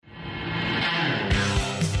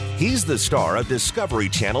He's the star of Discovery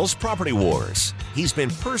Channel's Property Wars. He's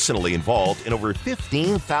been personally involved in over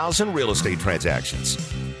 15,000 real estate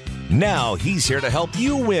transactions. Now he's here to help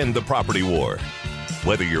you win the property war.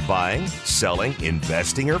 Whether you're buying, selling,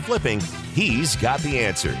 investing, or flipping, he's got the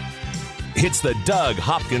answer. It's the Doug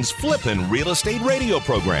Hopkins Flippin' Real Estate Radio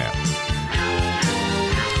Program.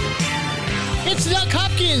 It's the Doug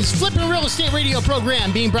Hopkins Flippin' Real Estate Radio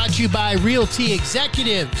Program, being brought to you by Realty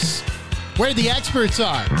Executives, where the experts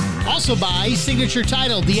are. Also by Signature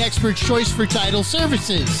Title, the expert's choice for title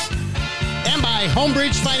services. And by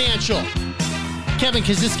Homebridge Financial. Kevin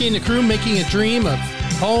Kaziski and the crew making a dream of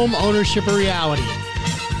home ownership a reality.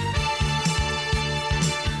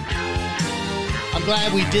 I'm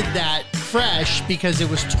glad we did that fresh because it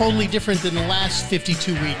was totally different than the last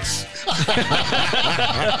 52 weeks.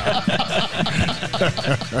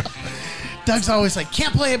 Doug's always like,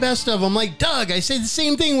 can't play a best of. I'm like, Doug, I say the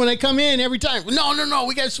same thing when I come in every time. No,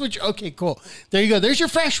 we got to switch. Okay, cool. There you go. There's your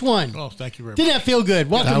fresh one. Oh, thank you very much. Didn't that feel good?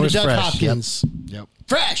 Welcome to Doug fresh. Hopkins. Yep.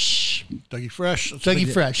 Fresh. Dougie Fresh.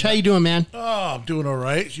 Dougie Fresh. How you doing, man? Oh, I'm doing all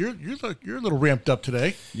right. You're a little ramped up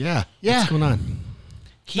today. Yeah. Yeah. What's going on?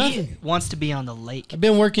 He Nothing. wants to be on the lake. I've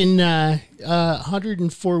been working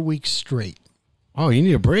 104 weeks straight. Oh, you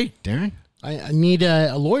need a break, Darren. I need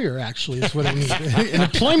a lawyer, actually, is what I need. An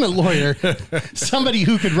employment lawyer. Somebody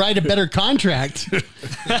who could write a better contract.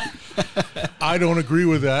 I don't agree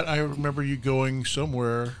with that. I remember you going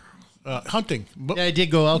somewhere hunting. Yeah, I did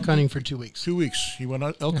go elk hunting for 2 weeks. 2 weeks. You went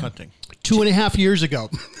out elk hunting. 2.5 years ago.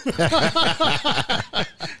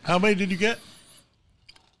 How many did you get?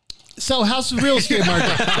 So how's the real estate market?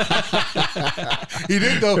 He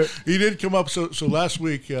did, though. He did come up. So last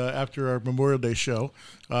week after our Memorial Day show,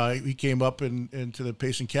 he came up into the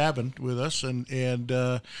Payson cabin with us, and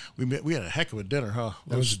we had a heck of a dinner, huh?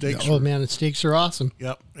 Those steaks. Oh man, the steaks are awesome.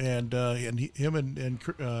 Yep, and him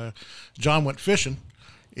and John went fishing.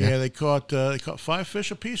 Yeah, they caught 5 fish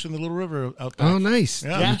apiece in the little river out there. Oh, nice.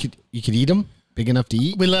 Yeah. You could eat them. Big enough to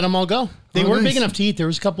eat. We let them all go. They weren't nice. big enough to eat. There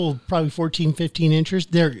was a couple, probably 14, 15 inches.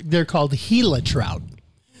 They're called Gila trout.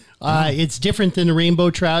 It's different than the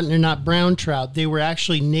rainbow trout, and they're not brown trout. They were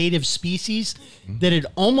actually native species that had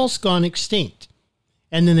almost gone extinct.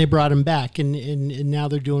 And then they brought them back, and now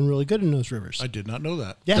they're doing really good in those rivers. I did not know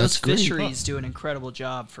that. Yeah, Those That's great. fisheries do an incredible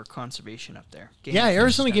job for conservation up there. yeah,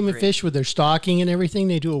 Arizona Game and Fish with their stocking and everything,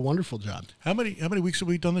 they do a wonderful job. How many weeks have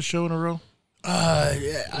we done this show in a row?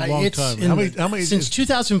 A long time. How many since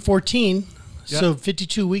 2014? Yeah. So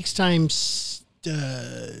 52 weeks times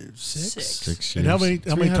 6. 6 And how many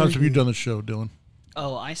 300 times have you done the show, Dylan?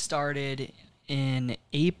 Oh, I started in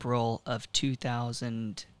April of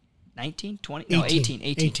 2019, 20? No, 18.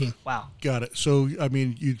 18. Wow. Got it. So, I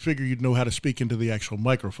mean, you'd figure you'd know how to speak into the actual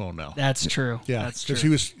microphone now. That's true. Yeah, That's true. because he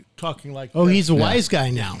was talking like Oh, that. he's a wise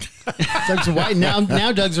guy now. Doug's a wise now.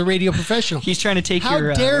 Now Doug's a radio professional. He's trying to take How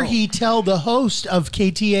your dare role. he tell the host of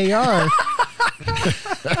KTAR?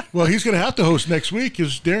 Well, he's going to have to host next week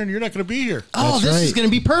because, Darren, you're not going to be here. Oh, That's this is right. going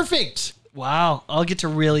to be perfect. Wow. I'll get to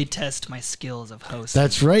really test my skills of hosting.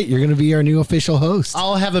 That's right. You're going to be our new official host.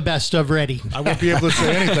 I'll have a best of ready. I won't be able to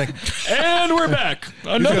say anything. And we're back.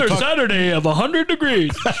 Another talk- Saturday of 100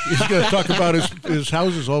 degrees. He's going to talk about his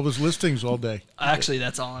houses, all of his listings all day. Actually,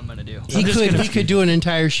 that's all I'm going to do. He could do an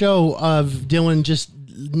entire show of Dylan just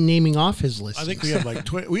naming off his list. I think we have like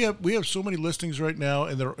 20, we have so many listings right now,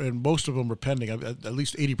 and most of them are pending. At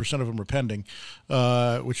least 80% of them are pending,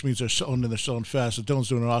 which means they're selling and they're selling fast. So Dylan's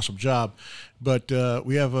doing an awesome job, but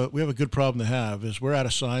we have a good problem to have is we're out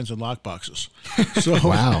of signs and lock boxes. So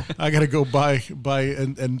Wow. I got to go buy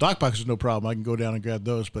and lock boxes no problem. I can go down and grab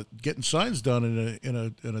those, but getting signs done in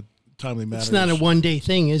a timely manner. it's not a one-day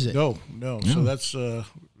thing, is it? No. So that's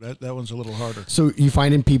that one's a little harder. So you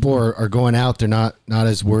finding people are going out. They're not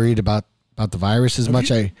as worried about the virus as much.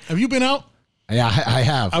 Have you been out? I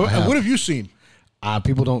have. I have. What have you seen?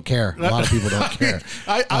 People don't care. A lot of people don't care.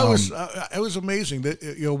 I was amazing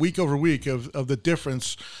that week over week of the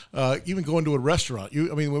difference. Even going to a restaurant,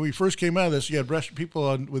 when we first came out of this, you had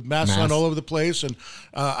people with masks on all over the place, and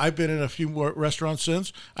I've been in a few more restaurants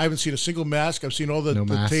since. I haven't seen a single mask. I've seen all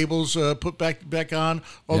the tables put back on,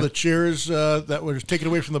 all the chairs that were taken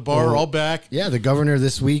away from the bar are all back. Yeah, the governor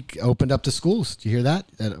this week opened up the schools. Do you hear that?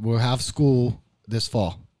 That we'll have school this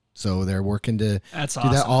fall. So they're working to That's do that.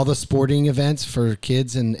 awesome. All the sporting events for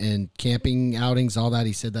kids and camping outings, all that.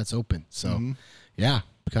 He said that's open. So yeah,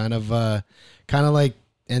 kind of like,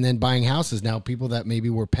 and then buying houses now. People that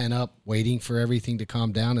maybe were pent up waiting for everything to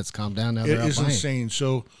calm down. It's calmed down now. It They're out is buying. insane.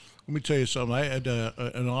 So let me tell you something. I had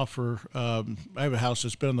an offer. I have a house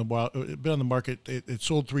that's been on the market. It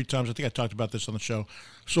sold 3 times. I think I talked about this on the show.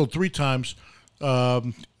 Sold 3 times.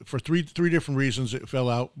 For three different reasons. It fell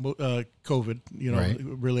out, COVID,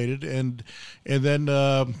 related, and then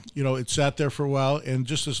it sat there for a while, and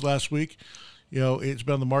just this last week, it's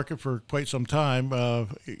been on the market for quite some time,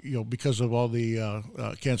 because of all the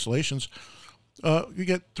cancellations. You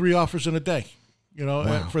get 3 offers in a day,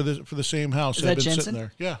 for the same house. Is that Jensen? Sitting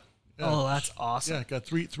there. Yeah. Oh, that's awesome. Yeah, got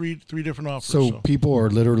three different offers. So people are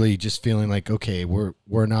literally just feeling like, okay,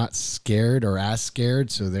 we're not scared or as scared,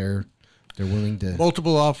 so they're willing to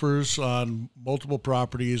multiple offers on multiple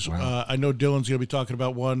properties. Wow. I know Dylan's going to be talking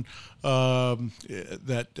about one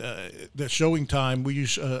that Showing Time. We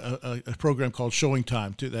use a program called Showing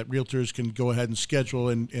Time that realtors can go ahead and schedule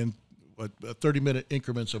in 30-minute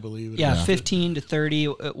increments, I believe. Yeah, 15 to 30,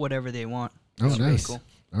 whatever they want. Oh, That's nice. Cool.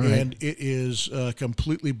 All right. And it is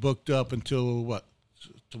completely booked up until what?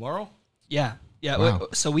 Tomorrow? Yeah. Wow.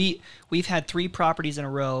 So we've had 3 properties in a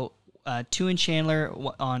row, 2 in Chandler,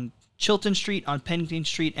 on Chilton Street, on Pennington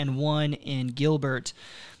Street, and 1 in Gilbert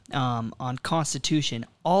on Constitution.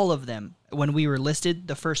 All of them, when we were listed,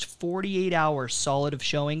 the first 48 hours solid of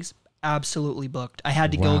showings, absolutely booked. I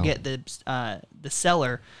had to go get the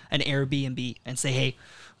seller an Airbnb and say, hey,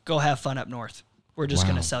 go have fun up north. We're just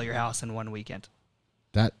going to sell your house in one weekend.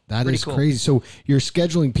 That Pretty is cool. crazy. So you're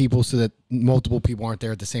scheduling people so that multiple people aren't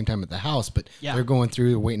there at the same time at the house, but they're going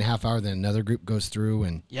through, waiting a half hour, then another group goes through,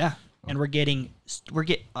 and And we're getting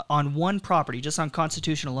on one property, just on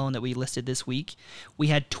Constitution alone that we listed this week, we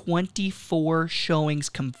had 24 showings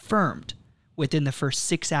confirmed within the first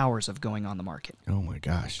 6 hours of going on the market. oh my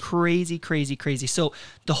gosh, Crazy, crazy, crazy. So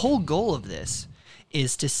the whole goal of this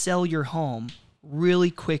is to sell your home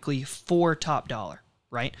really quickly for top dollar,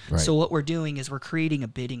 right? So what we're doing is we're creating a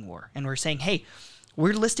bidding war, and we're saying, hey,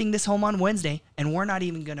 we're listing this home on Wednesday, and we're not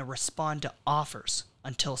even going to respond to offers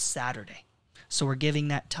until Saturday. So we're giving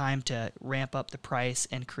that time to ramp up the price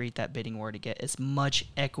and create that bidding war to get as much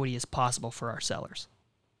equity as possible for our sellers.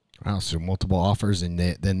 wow! So multiple offers, and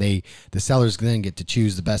then the sellers then get to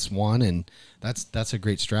choose the best one, and that's a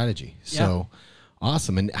great strategy. So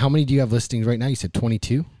awesome! And how many do you have listings right now? You said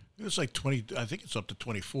 22. It's like 20. I think it's up to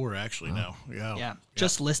 24 actually now. Yeah,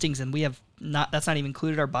 just listings, and we have not. That's not even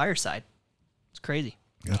included our buyer side. It's crazy.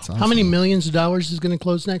 That's awesome. How many millions of dollars is going to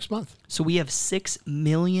close next month? So we have $6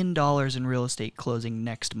 million in real estate closing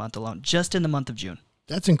next month alone, just in the month of June.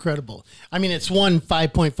 That's incredible. I mean, it's one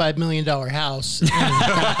 $5.5 million house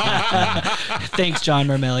Thanks, John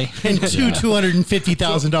Mermelli. and two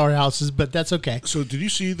 $250,000 houses, but that's okay. So did you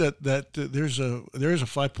see that there's a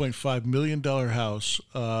 $5.5 million house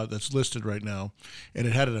that's listed right now, and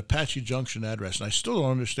it had an Apache Junction address, and I still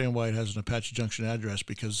don't understand why it has an Apache Junction address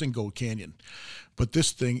because it's in Gold Canyon, but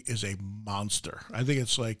this thing is a monster. I think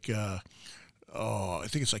it's like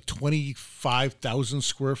 25,000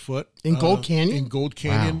 square foot In Gold Canyon? In Gold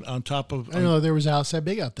Canyon, on top of. I didn't know there was a house that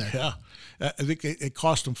big out there. Yeah, I think it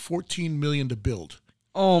cost them $14 million to build.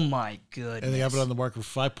 Oh my goodness! And they have it on the market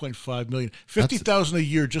for $5.5 million, $50,000 a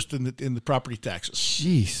year just in the property taxes.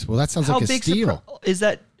 Jeez. Well, that sounds like a big's steal.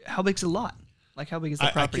 How big's the lot? Like, how big is the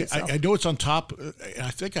property itself? I know it's on top. I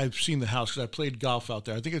think I've seen the house because I played golf out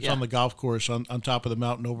there. I think it's on the golf course on top of the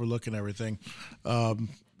mountain overlooking everything.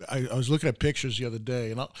 I was looking at pictures the other day,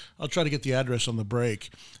 and I'll try to get the address on the break.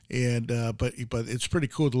 And but it's pretty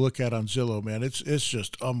cool to look at on Zillow, man. It's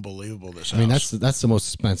just unbelievable. This house. I mean, that's the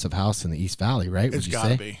most expensive house in the East Valley, right? It's got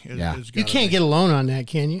to be. You can't get a loan on that,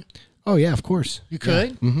 can you? Oh yeah, of course. You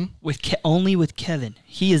could? Mm-hmm. Only with Kevin.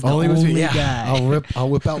 He is the only guy. I'll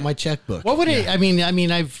whip out my checkbook. What would it? I mean,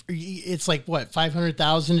 it's like what,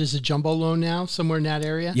 500,000 is a jumbo loan now, somewhere in that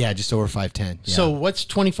area. Yeah, just over 510. Yeah. So what's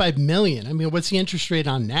 25 million? I mean, what's the interest rate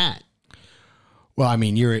on that? Well, I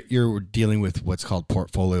mean, you're dealing with what's called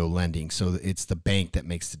portfolio lending, so it's the bank that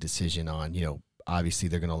makes the decision on. Obviously,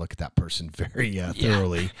 they're going to look at that person very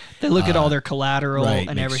thoroughly. They look at all their collateral right,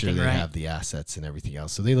 and make everything, sure they right? have the assets and everything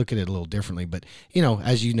else. So they look at it a little differently. But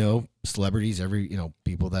as you know, celebrities,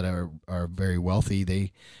 people that are very wealthy,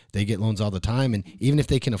 they get loans all the time, and even if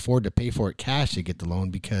they can afford to pay for it cash, they get the loan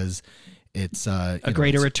because it's a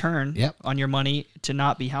greater return Yep. on your money to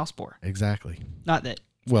not be house poor. Exactly. Not that.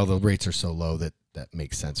 Well, the rates are so low that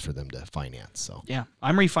makes sense for them to finance. So Yeah,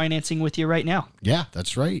 I'm refinancing with you right now. yeah,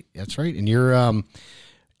 that's right. That's right. And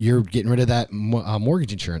you're getting rid of that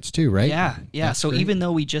mortgage insurance too, right? Yeah. That's So great. even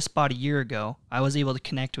though we just bought a year ago, I was able to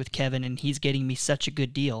connect with Kevin, and he's getting me such a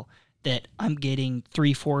good deal that I'm getting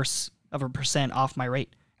 0.75% off my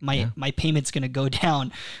rate. My payment's going to go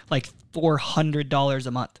down like $400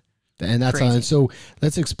 a month. And that's Crazy. on. So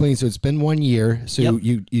let's explain. So it's been 1 year. So Yep.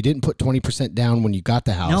 you didn't put 20% down when you got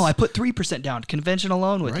the house. No, I put 3% down, conventional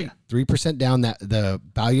loan with you. 3% down, that the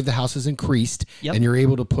value of the house is increased, Yep. and you're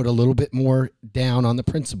able to put a little bit more down on the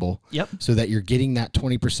principal. Yep. So that you're getting that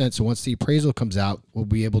 20%. So once the appraisal comes out, we'll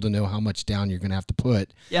be able to know how much down you're going to have to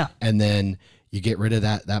put. Yeah. And then you get rid of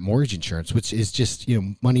that mortgage insurance, which is just,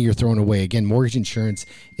 money you're throwing away. Again, mortgage insurance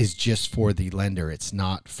is just for the lender. It's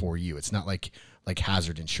not for you. It's not like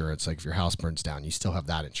hazard insurance. Like if your house burns down, you still have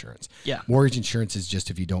that insurance. Yeah. Mortgage insurance is just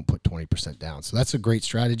if you don't put 20% down. So that's a great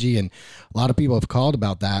strategy. And a lot of people have called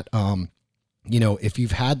about that. If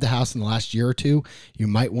you've had the house in the last year or two, you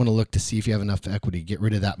might want to look to see if you have enough equity to get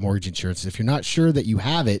rid of that mortgage insurance. If you're not sure that you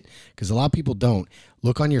have it, because a lot of people don't,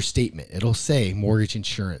 look on your statement. It'll say mortgage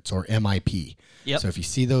insurance or MIP. Yep. So if you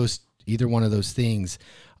see either one of those things,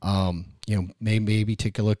 maybe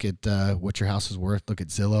take a look at what your house is worth. Look at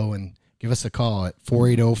Zillow and give us a call at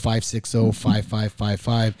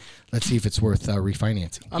 480-560-5555. Let's see if it's worth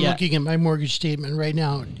refinancing. I'm looking at my mortgage statement right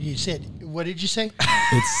now. You said, what did you say?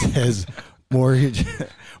 It says mortgage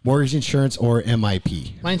insurance or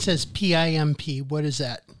MIP. Mine says PIMP. What is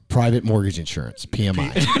that? Private mortgage insurance,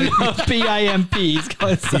 PMI. PIMP.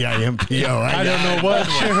 PIMP. Oh, I don't know what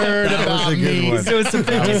you heard about me. So it's a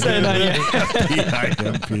 50 cent on you.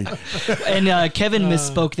 PIMP. And Kevin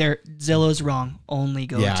misspoke there. Zillow's wrong. Only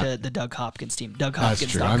go Yeah. to the Doug Hopkins team. That's DougHopkins.com.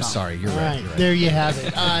 true. I'm sorry. You're All right. right, You're right. there you have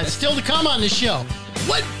it. Still to come on the show.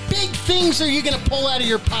 What big things are you going to pull out of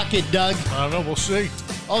your pocket, Doug? I don't know. We'll see.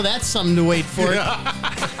 Oh, that's something to wait for.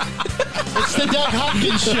 It's the Doug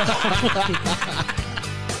Hopkins Show.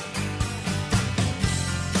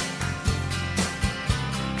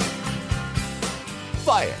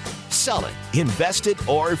 Buy it, sell it, invest it,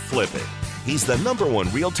 or flip it. He's the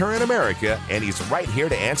 #1 realtor in America, and he's right here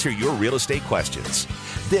to answer your real estate questions.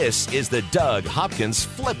 This is the Doug Hopkins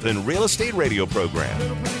Flippin' Real Estate Radio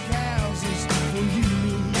Program.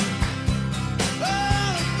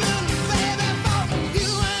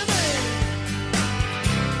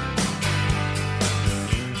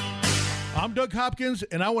 I'm Doug Hopkins,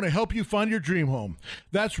 and I want to help you find your dream home.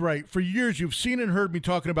 That's right. For years, you've seen and heard me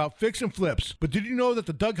talking about fix and flips. But did you know that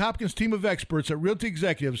the Doug Hopkins team of experts at Realty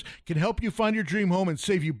Executives can help you find your dream home and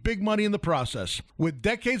save you big money in the process? With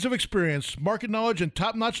decades of experience, market knowledge, and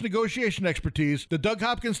top-notch negotiation expertise, the Doug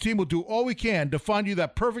Hopkins team will do all we can to find you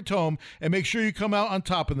that perfect home and make sure you come out on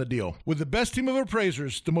top in the deal. With the best team of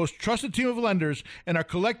appraisers, the most trusted team of lenders, and our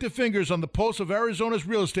collective fingers on the pulse of Arizona's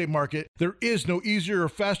real estate market, there is no easier or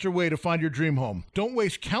faster way to find your dream home. Don't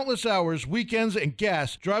waste countless hours, weekends, and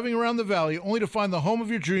gas driving around the valley only to find the home of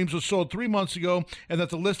your dreams was sold 3 months ago and that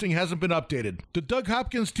the listing hasn't been updated. The Doug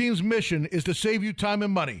Hopkins team's mission is to save you time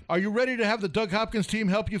and money. Are you ready to have the Doug Hopkins team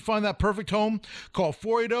help you find that perfect home? Call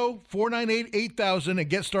 480-498-8000 and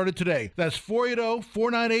get started today. That's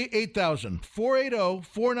 480-498-8000.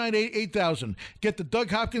 480-498-8000. Get the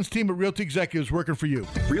Doug Hopkins team at Realty Executives working for you.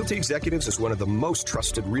 Realty Executives is one of the most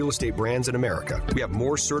trusted real estate brands in America. We have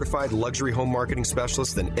more certified luxury home marketing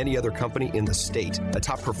specialists than any other company in the state, a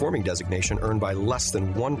top performing designation earned by less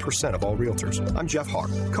than 1% of all realtors. I'm Jeff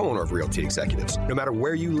Hawk, co-owner of Realty Executives. No matter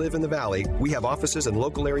where you live in the Valley, we have offices and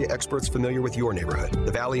local area experts familiar with your neighborhood.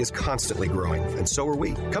 The Valley is constantly growing, and so are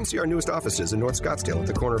we. Come see our newest offices in North Scottsdale at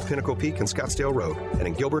the corner of Pinnacle Peak and Scottsdale Road, and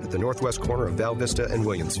in Gilbert at the northwest corner of Val Vista and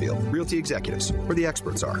Williamsfield. Realty Executives, where the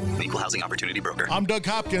experts are. Equal Housing Opportunity Broker. I'm Doug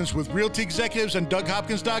Hopkins with Realty Executives and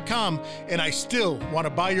DougHopkins.com, and I still want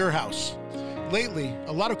to buy your house. Lately,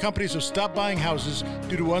 a lot of companies have stopped buying houses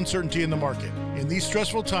due to uncertainty in the market. In these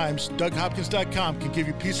stressful times, DougHopkins.com can give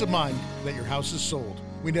you peace of mind that your house is sold.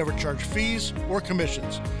 We never charge fees or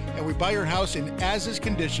commissions, and we buy your house in as-is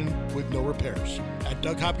condition with no repairs. At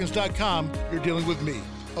DougHopkins.com, you're dealing with me,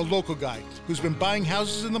 a local guy who's been buying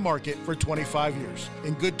houses in the market for 25 years,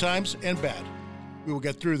 in good times and bad. We will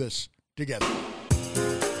get through this together.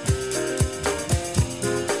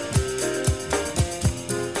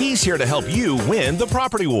 He's here to help you win the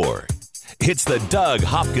property war. It's the Doug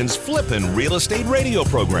Hopkins Flippin' Real Estate Radio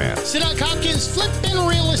Program. It's the Doug Hopkins Flippin'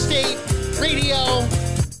 Real Estate Radio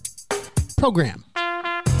Program.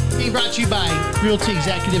 Being brought to you by Realty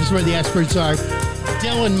Executives, where the experts are.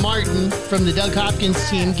 Dylan Martin from the Doug Hopkins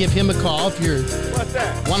team. Give him a call if you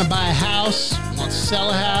want to buy a house, want to sell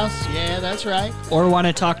a house. Yeah, that's right. Or want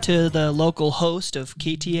to talk to the local host of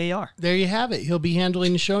KTAR. There you have it. He'll be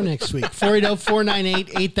handling the show next week.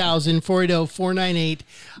 480-498-8000.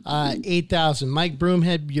 480-498-8000. Mike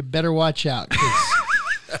Broomhead, you better watch out. 'Cause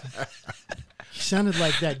he sounded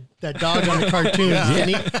like that dog on the cartoon, didn't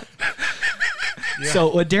he?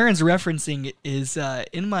 So what Darren's referencing is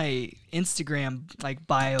in my Instagram like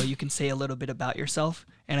bio, you can say a little bit about yourself,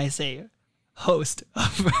 and I say host of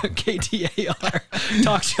KTAR,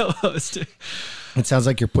 talk show host. It sounds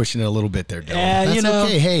like you're pushing it a little bit there, Dylan. Yeah, That's you know.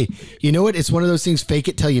 okay. Hey, you know what? It's one of those things, fake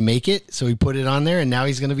it till you make it. So he put it on there, and now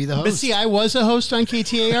he's going to be the host. But see, I was a host on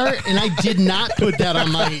KTAR, and I did not put that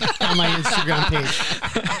on my Instagram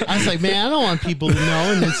page. I was like, man, I don't want people to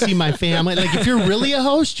know and then see my family. Like, if you're really a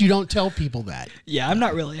host, you don't tell people that. Yeah, I'm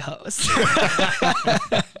not really a host.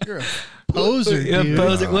 You're a poser, Yeah, dude.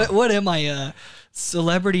 poser. What am I?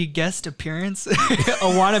 Celebrity guest appearance? A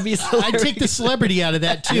wannabe celebrity? I'd take the celebrity out of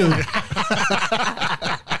that, too.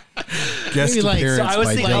 Guest Maybe like- appearance So I was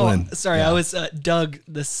by thinking, Dylan. I was Doug,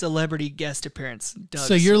 the celebrity guest appearance. Doug,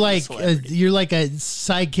 So you're like celebrity. you're like a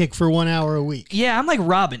sidekick for 1 hour a week. Yeah, I'm like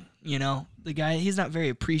Robin, you know, the guy. He's not very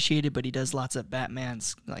appreciated, but he does lots of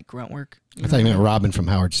Batman's like grunt work. I thought you meant Robin from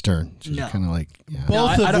Howard Stern. She's No. kind of like, yeah.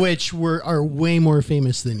 Both I of don't- which are way more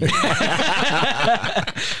famous than you.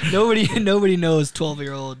 Nobody knows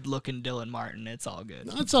 12-year-old looking Dylan Martin. It's all good.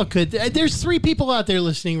 That's all good. There's 3 people out there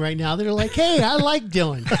listening right now that are like, hey, I like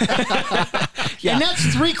Dylan. Yeah. And that's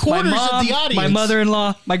 3/4 of the audience. my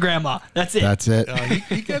mother-in-law, my grandma. That's it. That's it.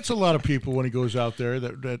 He gets a lot of people when he goes out there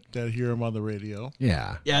that hear him on the radio.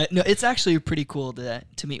 Yeah. Yeah, no, it's actually pretty cool to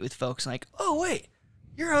meet with folks like, oh wait,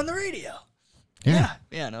 you're on the radio. Yeah.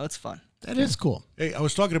 Yeah, no, it's fun. That is cool. Hey, I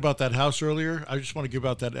was talking about that house earlier. I just want to give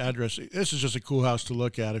out that address. This is just a cool house to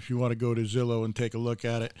look at if you want to go to Zillow and take a look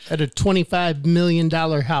at it. At a $25 million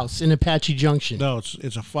house in Apache Junction. No, it's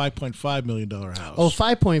a $5.5 million house. Oh,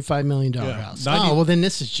 $5.5 million Yeah. house. 90 Oh, well, then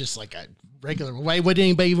this is just like a regular. Why would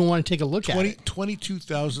anybody even want to take a look at it?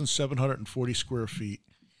 22,740 square feet.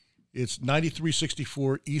 It's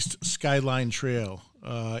 9364 East Skyline Trail.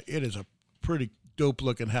 It is a pretty dope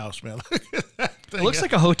looking house, man. Look at that thing. It looks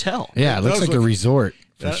like a hotel. Yeah, it looks does like a look- resort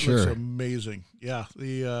for That sure. looks amazing. Yeah,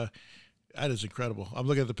 that is incredible. I'm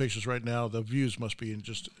looking at the pictures right now. The views must be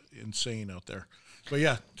just insane out there. But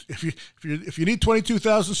yeah, if you need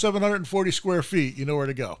 22,740 square feet, you know where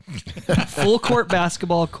to go. Full court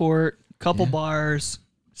basketball court, couple bars.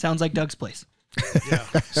 Sounds like Doug's place.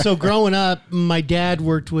 So growing up, my dad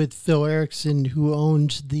worked with Phil Erickson, who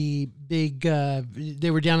owned the big.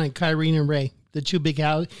 They were down at Kyrene and Ray, the 2 big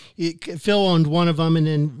houses. Phil owned one of them, and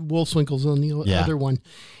then Wolfswinkel's owned the other one,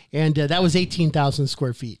 and that was 18,000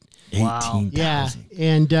 square feet. Wow. Yeah,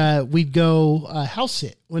 and we'd go house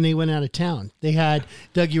sit when they went out of town. They had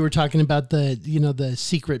Doug. You were talking about the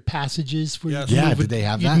secret passages. Where Yes. you'd Yeah, move did they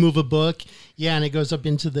have you'd that? move a book. Yeah, and it goes up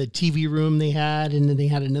into the TV room they had, and then they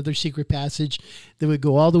had another secret passage that would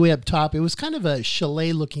go all the way up top. It was kind of a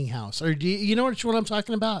chalet looking house. Or do you know what I'm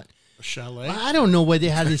talking about? A chalet. I don't know what they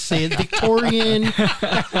had to say it. Victorian,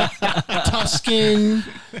 Tuscan,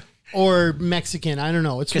 or Mexican. I don't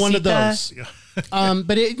know. It's one of Casita? those.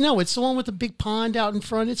 But it's the one with the big pond out in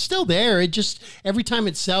front. It's still there. It just every time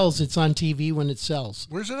it sells, it's on TV when it sells.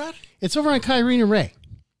 Where's it at? It's over on Kyrene and Ray.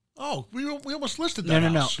 Oh, we almost listed that.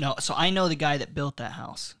 No. house. So I know the guy that built that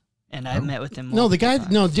house, and I met with him. No, the guy.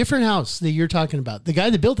 multiple times. Different house that you're talking about. The guy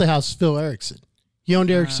that built the house is Phil Erickson. He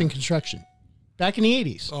owned Erickson Construction back in the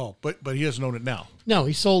 80s. Oh, but he doesn't own it now. No,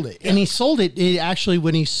 he sold it. And he sold it. Actually,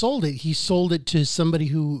 when he sold it to somebody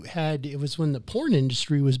who had, it was when the porn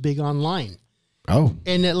industry was big online. Oh,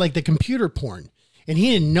 And like the computer porn. And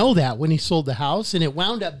he didn't know that when he sold the house. And it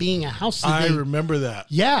wound up being a house that I they, remember that.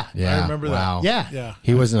 yeah. yeah. I remember that. Wow. Yeah. Yeah.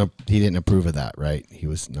 He didn't approve of that, right? He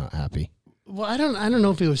was not happy. Well, I don't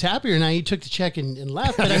know if he was happy or not. He took the check and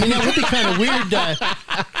left. But I mean, that would be kind of weird.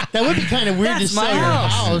 That would be kind of weird That's to my sell your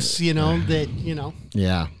house. house,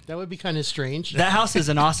 Yeah. that would be kind of strange. That house is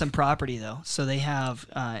an awesome property, though. So they have,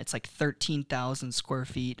 it's like 13,000 square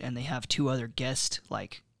feet, and they have 2 other guest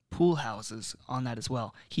like pool houses on that as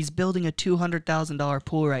well. He's building a $200,000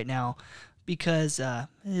 pool right now because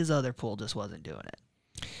his other pool just wasn't doing it.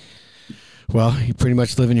 Well, you pretty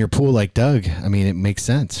much live in your pool like Doug. I mean, it makes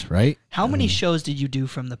sense, right? How many shows did you do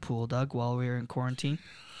from the pool, Doug, while we were in quarantine?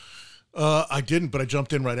 I didn't, but I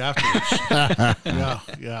jumped in right afterwards.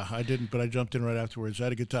 yeah, I didn't, but I jumped in right afterwards. I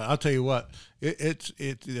had a good time. I'll tell you what,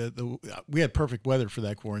 we had perfect weather for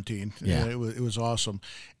that quarantine. Yeah. It was awesome,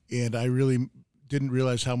 and I really didn't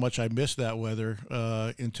realize how much I missed that weather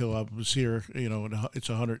until I was here. It's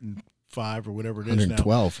 105 or whatever it is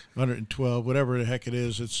 112. now. 112, whatever the heck it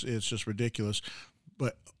is. It's just ridiculous.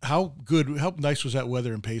 But how nice was that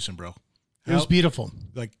weather in Payson, bro? It was beautiful.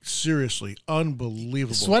 Like, seriously,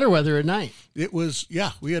 unbelievable. Sweater weather at night. It was,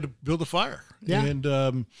 we had to build a fire. Yeah. And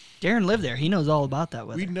Darren lived there. He knows all about that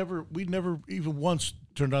weather. we never even once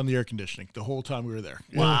turned on the air conditioning the whole time we were there.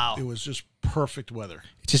 Wow. It was just perfect weather.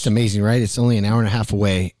 It's just amazing, right? It's only an hour and a half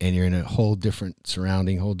away, and you're in a whole different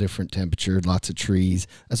surrounding, whole different temperature, lots of trees.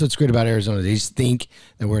 That's what's great about Arizona. They just think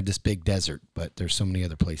that we're this big desert, but there's so many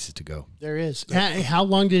other places to go. There is. How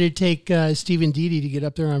long did it take Stephen Deedy to get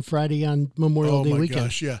up there on Friday on Memorial Day weekend? Oh, my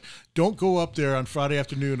gosh, yeah. Don't go up there on Friday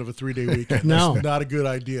afternoon of a 3-day weekend. No. That's not a good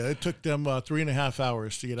idea. It took them 3.5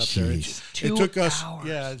 hours to get up there. It took us,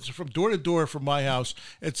 it's from door to door from my house.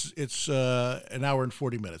 It's an hour and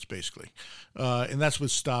 40 minutes, basically. And that's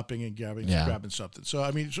with stopping and grabbing something. So,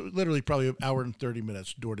 I mean, it's literally probably an hour and 30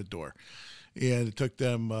 minutes door to door. And it took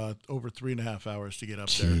them over 3.5 hours to get up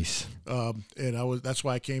there. And that's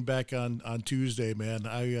why I came back on Tuesday, man.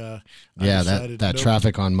 I decided that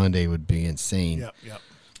traffic on Monday would be insane. Yep.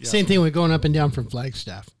 Same thing with going up and down from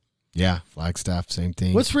Flagstaff. Yeah, Flagstaff, same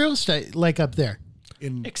thing. What's real estate like up there?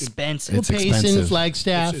 Expensive. It's Payson, expensive.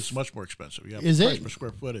 Flagstaff. It's much more expensive. Yeah, Is price it? per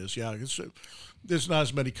square foot is. Yeah, there's not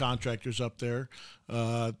as many contractors up there.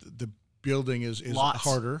 The building is Lots.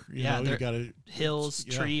 harder. You got to hills,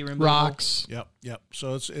 tree removal, Rocks. Yep.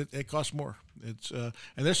 So it costs more. It's and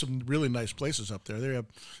there's some really nice places up there. They have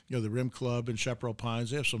the Rim Club in Chaparral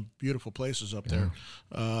Pines. They have some beautiful places up there.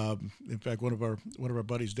 In fact, one of our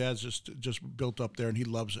buddies' dads just built up there, and he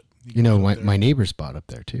loves it. My neighbors bought up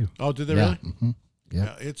there too. Oh, did they really? Mm-hmm.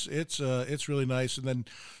 Yeah, it's really nice. And then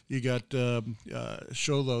you got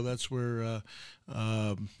Sholo. That's where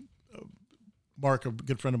Mark, a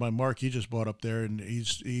good friend of mine, Mark, he just bought up there, and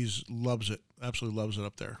he's loves it. Absolutely loves it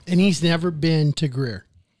up there. And he's never been to Greer.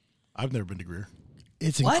 I've never been to Greer.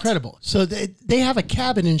 It's incredible. So they have a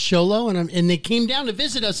cabin in Sholo, and they came down to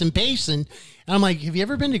visit us in Payson. And I'm like, have you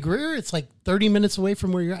ever been to Greer? It's like 30 minutes away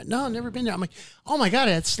from where you're at. No, I've never been there. I'm like, oh my God,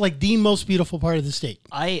 it's like the most beautiful part of the state.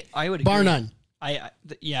 I would Bar agree.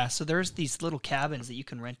 none. So there's these little cabins that you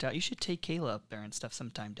can rent out. You should take Kayla up there and stuff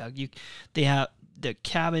sometime, Doug. The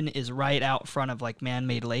cabin is right out front of like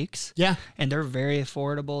man-made lakes. Yeah. And they're very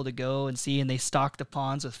affordable to go and see, and they stock the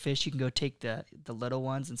ponds with fish. You can go take the little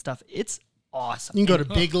ones and stuff. It's awesome. You can go to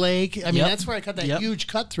Big Lake. I mean, Yep. that's where I caught that Yep. huge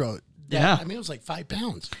cutthroat. Yeah. I mean, it was like 5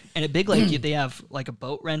 pounds. And at Big Lake, they have like a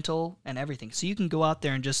boat rental and everything. So you can go out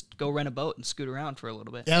there and just go rent a boat and scoot around for a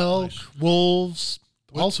little bit. Elk, wolves,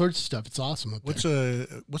 all sorts of stuff. It's awesome up there.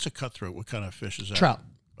 What's a cutthroat? What kind of fish is that? Trout.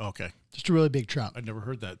 Okay. Just a really big trout. I'd never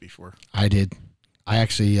heard that before. I did. I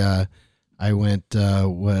actually I went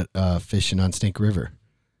fishing on Snake River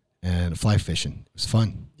and fly fishing. It was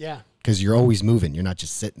fun Yeah. because you're always moving. You're not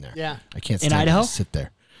just sitting there. Yeah. I can't In stand to Idaho? just sit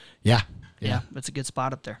there. Yeah. Yeah, that's a good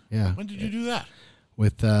spot up there. Yeah. When did you do that?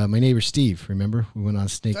 With my neighbor Steve. Remember, we went on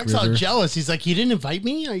Snake Doug's River. all jealous. He's like, you didn't invite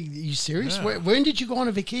me? Are you serious? Yeah. When did you go on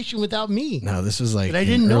a vacation without me? No, this was like That I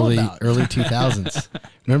didn't know about. early 2000s.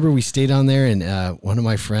 Remember, we stayed on there, and one of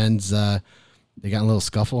my friends, they got in a little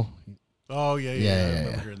scuffle. Oh, yeah. I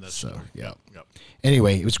remember hearing that. So, story. yeah. Yep.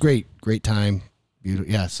 Anyway, it was great time.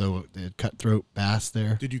 Beautiful. Yeah, so the cutthroat bass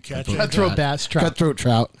there. Did you catch Cutthroat it? Cutthroat bass trout. Cutthroat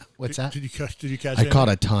trout. What's that? Did you catch I it? caught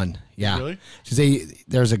a ton. Yeah. Really? Because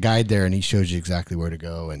there's a guide there, and he shows you exactly where to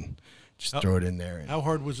go and just throw it in there. And How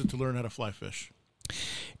hard was it to learn how to fly fish?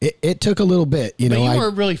 it took a little bit, But you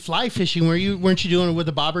weren't really fly fishing, were you? Weren't you doing it with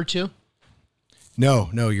a bobber too? No,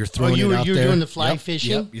 you're throwing you it were out you were there. doing the fly Yep,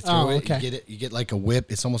 fishing? Yep, you throw Oh, it, okay. you get it. You get like a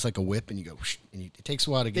whip. It's almost like a whip, and you go, whoosh, and it takes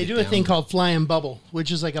a while to get They it do a down. thing called fly and bubble,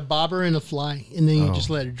 which is like a bobber and a fly, and then you just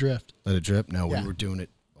let it drift. Let it drip. No, Yeah. we were doing it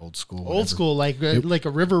old school. Old whatever. school, like a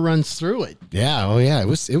river runs through it. Yeah. Oh yeah. It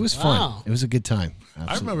was fun. Wow. It was a good time. I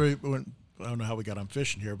Absolutely. remember when, I don't know how we got on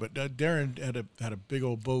fishing here, but Darren had a big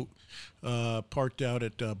old boat parked out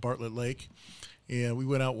at Bartlett Lake, and we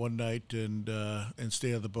went out one night and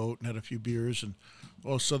stayed on the boat and had a few beers, and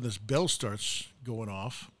all of a sudden this bell starts going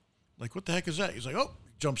off. Like, what the heck is that? He's like, oh,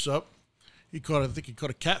 jumps up. I think he caught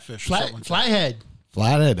a catfish or something like that. Flathead.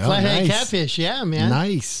 Flathead. Oh, Flathead nice. catfish, yeah, man.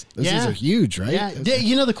 Nice. Those Yeah. things are huge, right? Yeah,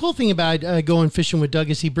 you know the cool thing about going fishing with Doug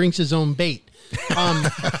is he brings his own bait,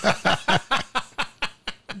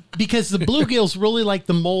 because the bluegills really like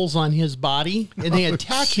the moles on his body, and they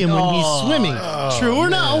attack him when he's swimming. True or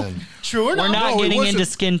no? True or We're no? not it getting wasn't- into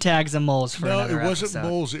skin tags and moles for No, another it wasn't episode.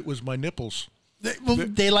 moles. It was my nipples.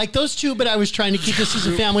 They like those too, but I was trying to keep this as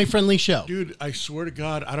a family-friendly show. Dude, I swear to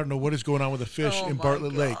God, I don't know what is going on with the fish Oh in my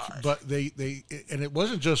Bartlett Lake, gosh. but they and it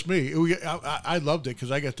wasn't just me. I loved it because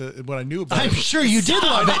I got to when I knew about I'm it. sure you did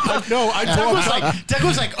love it. Doug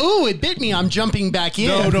was like, "Oh, it bit me. I'm jumping back in."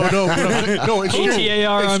 No. No, it scared,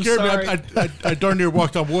 ATAR, it I'm scared sorry. me. I darn near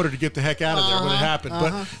walked on water to get the heck out of there when it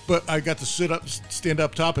happened. But I got to stand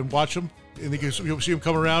up top and watch them. And you'll see them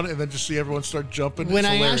come around and then just see everyone start jumping. When It's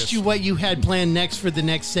I hilarious. asked you what you had planned next for the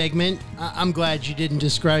next segment, I'm glad you didn't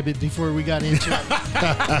describe it before we got into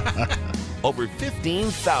it. Over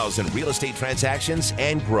 15,000 real estate transactions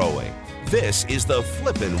and growing. This is the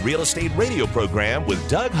Flippin' Real Estate Radio program with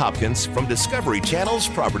Doug Hopkins from Discovery Channel's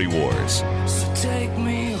Property Wars. So take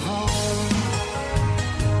me home.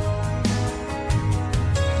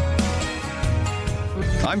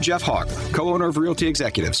 I'm Jeff Hawk, co-owner of Realty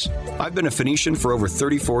Executives. I've been a Phoenician for over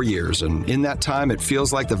 34 years, and in that time, it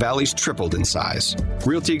feels like the Valley's tripled in size.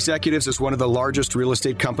 Realty Executives is one of the largest real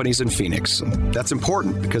estate companies in Phoenix. That's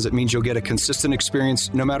important because it means you'll get a consistent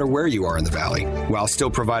experience no matter where you are in the Valley, while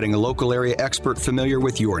still providing a local area expert familiar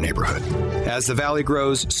with your neighborhood. As the Valley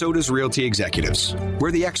grows, so does Realty Executives,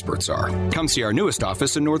 where the experts are. Come see our newest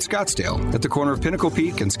office in North Scottsdale at the corner of Pinnacle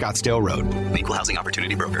Peak and Scottsdale Road. Equal Housing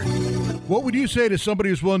Opportunity Broker. What would you say to somebody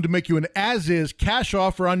who's willing to make you an as-is cash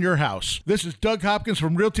offer on your house? This is Doug Hopkins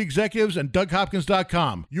from Realty Executives and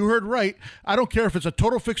DougHopkins.com. You heard right. I don't care if it's a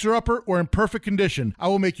total fixer-upper or in perfect condition. I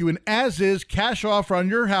will make you an as-is cash offer on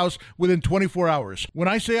your house within 24 hours. When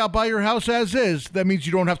I say I'll buy your house as-is, that means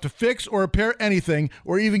you don't have to fix or repair anything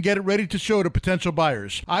or even get it ready to show to potential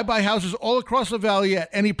buyers. I buy houses all across the Valley at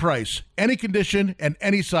any price, any condition, and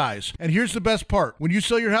any size. And here's the best part. When you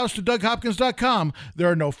sell your house to DougHopkins.com, there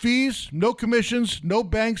are no fees, no commissions, no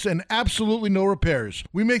banks, and absolutely no repairs.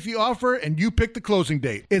 We make the offer and you pick the closing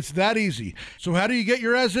date. It's that easy. So how do you get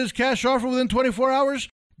your as-is cash offer within 24 hours?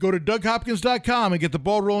 Go to DougHopkins.com and get the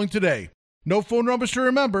ball rolling today. No phone numbers to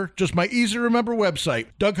remember, just my easy-to-remember website,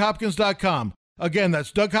 DougHopkins.com. Again,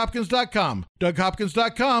 that's DougHopkins.com.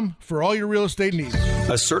 DougHopkins.com for all your real estate needs.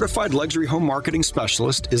 A certified luxury home marketing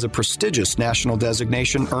specialist is a prestigious national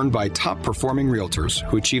designation earned by top-performing realtors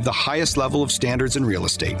who achieve the highest level of standards in real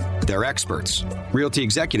estate. They're experts. Realty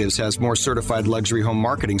Executives has more certified luxury home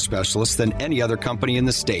marketing specialists than any other company in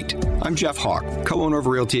the state. I'm Jeff Hawk, co-owner of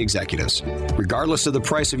Realty Executives. Regardless of the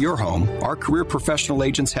price of your home, our career professional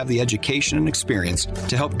agents have the education and experience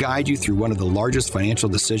to help guide you through one of the largest financial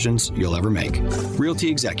decisions you'll ever make. Realty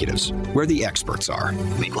Executives, where the experts are.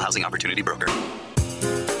 Equal Housing Opportunity Broker.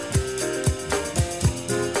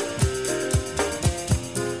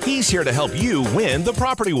 He's here to help you win the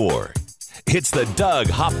property war. It's the Doug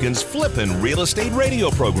Hopkins Flippin' Real Estate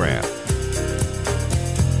Radio program.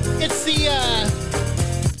 It's the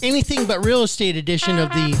anything but real estate edition of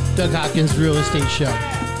the Doug Hopkins Real Estate Show.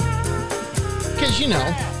 Because, you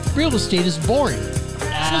know, real estate is boring. So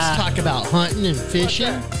let's talk about hunting and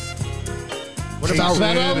fishing. What about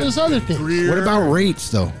all those other things? What about rates,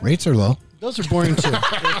 though? Rates are low. Those are boring, too.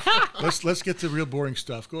 Let's get to real boring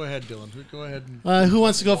stuff. Go ahead, Dylan. Go ahead. Who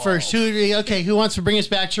wants to go first? Who wants to bring us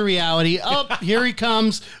back to reality? Oh, here he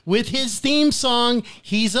comes with his theme song.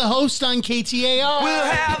 He's a host on KTAR. We'll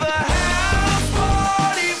have a house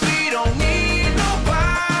party. We don't need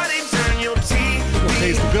nobody. Turn your TV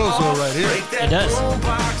Pays the bills all right here. It does.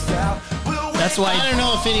 That's why. I don't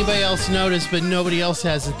know if anybody else noticed, but nobody else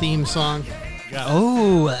has a theme song.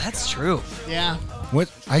 Oh, that's true. Yeah. What?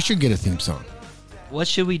 I should get a theme song. What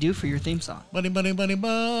should we do for your theme song? Money, money, money,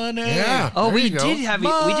 money. Yeah. Oh, there we you go. did have we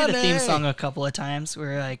did a theme song a couple of times.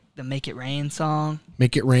 We're like the "Make It Rain" song.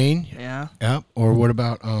 Make It Rain. Yeah. Yep. Or what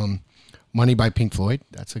about Money by Pink Floyd?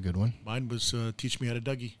 That's a good one. Mine was Teach Me How to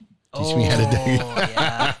Dougie. Teach me how to do it.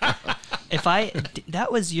 Yeah. That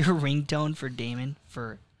was your ringtone for Damon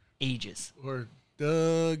for ages. Or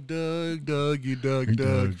Doug, you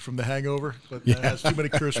Doug from The Hangover. But that has too many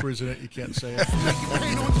curse words in it. You can't say it.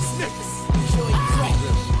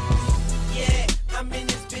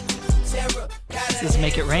 This is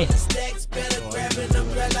 "Make It Rain."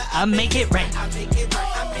 I make it rain.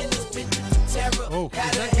 Oh,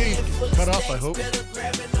 is that getting cut off, I hope?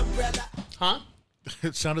 Huh?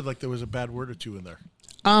 It sounded like there was a bad word or two in there.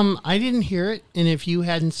 I didn't hear it, and if you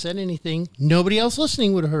hadn't said anything, nobody else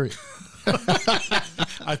listening would have heard it.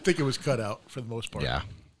 I think it was cut out for the most part. Yeah.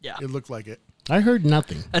 Yeah. It looked like it. I heard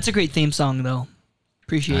nothing. That's a great theme song, though.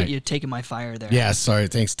 Appreciate Right. you taking my fire there. Yeah, sorry.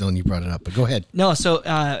 Thanks, Dylan. You brought it up, but go ahead. No,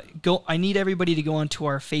 so go. I need everybody to go onto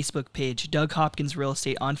our Facebook page, Doug Hopkins Real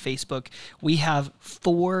Estate on Facebook. We have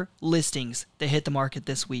 4 listings that hit the market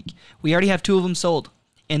this week. We already have 2 of them sold,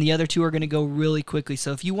 and the other 2 are going to go really quickly.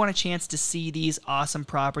 So if you want a chance to see these awesome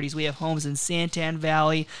properties, we have homes in Santan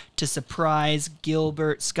Valley to Surprise,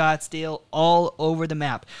 Gilbert, Scottsdale, all over the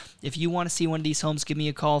map. If you want to see one of these homes, give me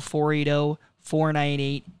a call,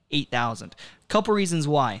 480-498-8000. Couple reasons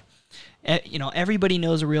why. You know, everybody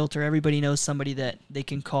knows a realtor. Everybody knows somebody that they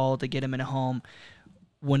can call to get them in a home.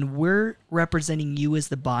 When we're representing you as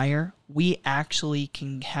the buyer, we actually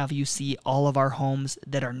can have you see all of our homes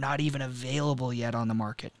that are not even available yet on the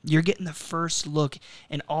market. You're getting the first look,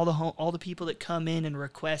 and all the people that come in and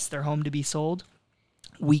request their home to be sold,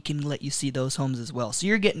 we can let you see those homes as well. So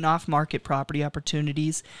you're getting off-market property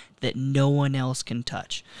opportunities that no one else can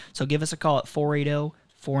touch. So give us a call at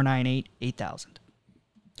 480-498-8000.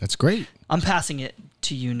 That's great. I'm passing it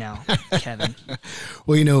to you now, Kevin.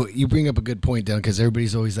 Well, you bring up a good point, Dylan, because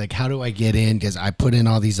everybody's always like, how do I get in? Because I put in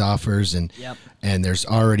all these offers and there's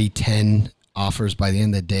already 10 offers by the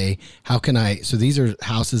end of the day. How can I? So these are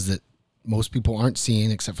houses that most people aren't seeing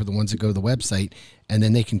except for the ones that go to the website, and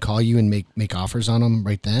then they can call you and make offers on them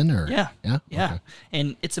right then? Or Yeah. Okay.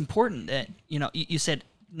 And it's important that, you said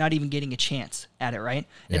not even getting a chance at it, right?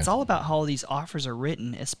 It's all about how these offers are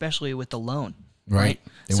written, especially with the loan. Right.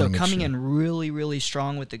 So coming in really, really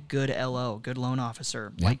strong with a good LO, good loan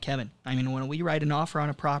officer like Kevin. I mean, when we write an offer on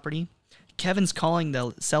a property, Kevin's calling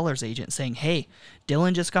the seller's agent saying, hey,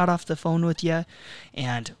 Dylan just got off the phone with you,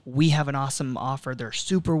 and we have an awesome offer. They're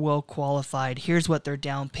super well qualified. Here's what their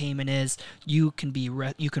down payment is. You can be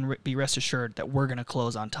rest assured that we're going to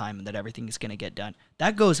close on time and that everything is going to get done.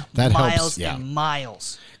 That goes miles and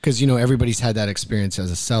miles. Because everybody's had that experience as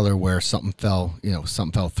a seller where something fell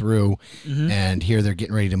through, and here they're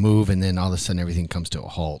getting ready to move, and then all of a sudden everything comes to a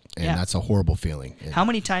halt, and that's a horrible feeling. How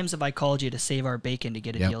many times have I called you to save our bacon to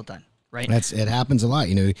get a deal done? Right. It happens a lot.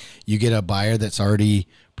 You get a buyer that's already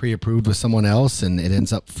pre-approved with someone else, and it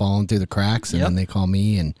ends up falling through the cracks, and then they call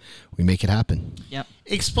me, and we make it happen. Yep.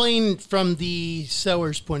 Explain from the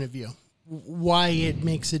seller's point of view why it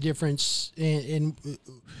makes a difference in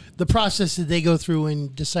the process that they go through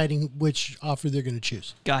in deciding which offer they're going to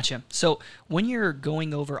choose. Gotcha. So when you're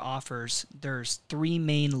going over offers, there's 3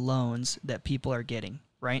 main loans that people are getting,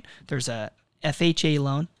 right? There's a FHA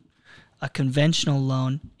loan, a conventional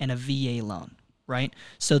loan, and a VA loan, right?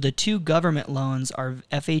 So the 2 government loans are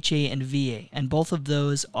FHA and VA, and both of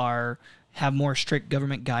those have more strict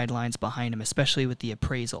government guidelines behind them, especially with the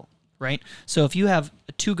appraisal, right? So if you have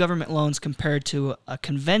 2 government loans compared to a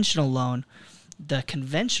conventional loan, the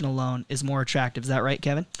conventional loan is more attractive. Is that right,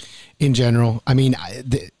 Kevin? In general, I mean,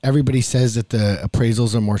 everybody says that the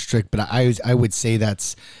appraisals are more strict, but I would say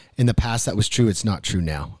that's in the past that was true. It's not true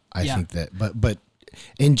now. I think that, but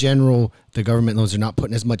in general, the government loans are not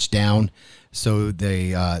putting as much down, so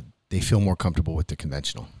they feel more comfortable with the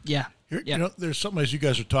conventional. Yeah. There's something as you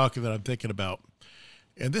guys are talking that I'm thinking about,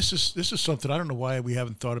 and this is something I don't know why we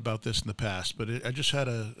haven't thought about this in the past, but I just had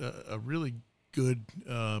a really good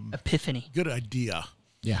epiphany, good idea.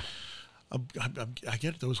 Yeah. I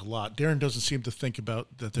get those a lot. Darren doesn't seem to think about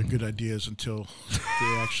that they're good ideas until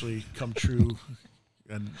they actually come true.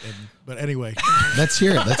 But anyway, let's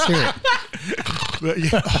hear it.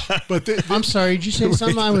 I'm sorry. Did you say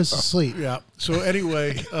something? I was asleep. Yeah. So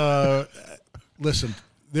anyway, listen.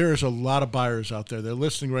 There's a lot of buyers out there. They're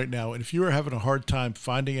listening right now, and if you are having a hard time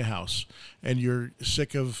finding a house, and you're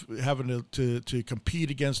sick of having to compete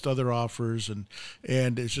against other offers, and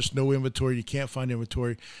there's just no inventory, you can't find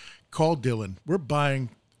inventory, call Dylan. We're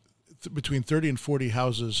buying between 30 and 40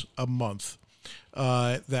 houses a month.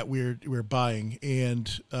 That we're buying,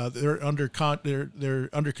 and they're under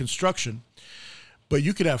construction, but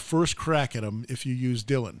you could have first crack at them if you use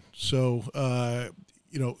Dylan. So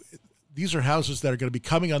these are houses that are going to be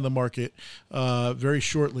coming on the market very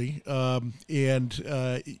shortly, and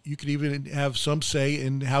you could even have some say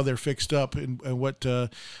in how they're fixed up and what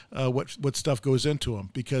stuff goes into them,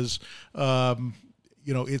 because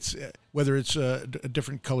it's whether it's a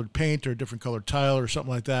different colored paint or a different colored tile or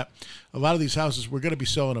something like that. A lot of these houses, we're going to be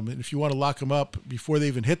selling them. And if you want to lock them up before they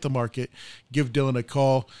even hit the market, give Dylan a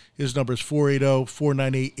call. His number is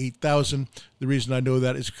 480-498-8000. The reason I know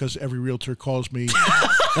that is because every realtor calls me.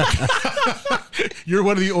 You're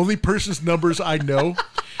one of the only person's numbers I know,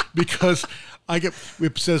 because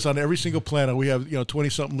it says on every single planner, we have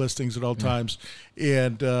 20-something listings at all times,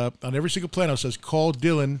 and on every single planner it says, call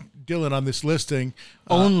Dylan on this listing.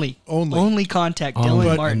 Only contact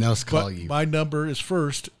Dylan Martin. And they'll call you. My number is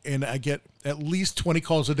first, and I get at least 20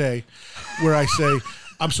 calls a day where I say,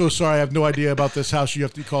 I'm so sorry, I have no idea about this house. You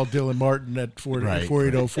have to call Dylan Martin at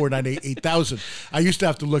 480-498-8000. I used to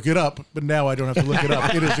have to look it up, but now I don't have to look it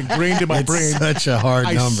up. It is ingrained in my brain. Such a hard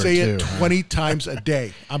number, I say it 20 times a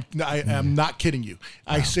day. I'm not kidding you.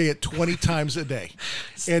 I say it 20 times a day.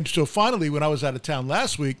 And so finally, when I was out of town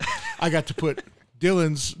last week, I got to put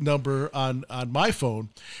Dylan's number on my phone.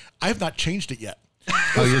 I have not changed it yet.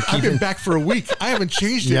 I've been back for a week. I haven't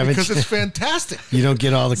changed it because it's fantastic. You don't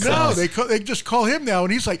get all the calls. No, they just call him now,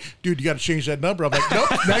 and he's like, dude, you got to change that number. I'm like,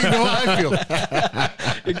 nope, now you know how I feel.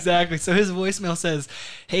 Exactly. So his voicemail says,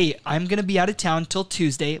 hey, I'm going to be out of town till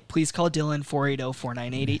Tuesday. Please call Dylan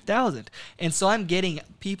 480-498-8000. And so I'm getting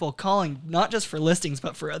people calling, not just for listings,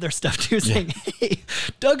 but for other stuff too, saying, hey,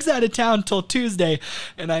 Doug's out of town till Tuesday.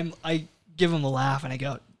 And I give them a laugh, and I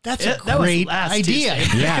go, That's a that was great last idea.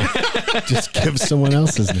 Tuesday." Yeah. Just give someone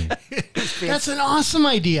else's name. That's an awesome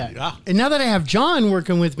idea. Yeah. And now that I have John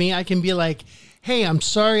working with me, I can be like, hey, I'm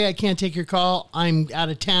sorry I can't take your call. I'm out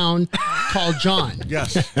of town. Call John.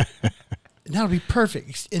 Yes. And that'll be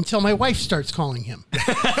perfect until my wife starts calling him.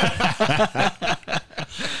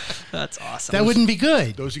 That's awesome. That wouldn't be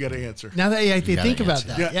good. Those you got to answer. Now that I think gotta about answer.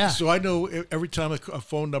 that. Yeah. So I know every time a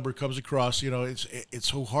phone number comes across, it's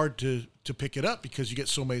so hard to pick it up because you get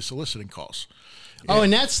so many soliciting calls. Oh,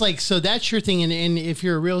 and that's like, so that's your thing. And if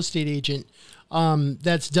you're a real estate agent,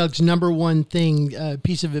 that's Doug's number one thing,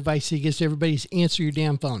 piece of advice he gives to everybody is answer your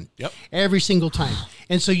damn phone. Yep. Every single time.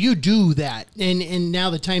 And so you do that. And now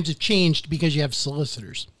the times have changed because you have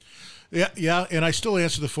solicitors. Yeah, and I still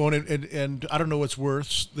answer the phone, and I don't know what's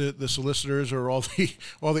worse, the solicitors or all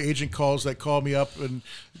the agent calls that call me up, and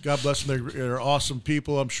God bless them, they're awesome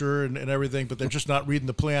people, I'm sure, and everything, but they're just not reading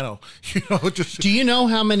the plano. Do you know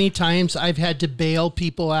how many times I've had to bail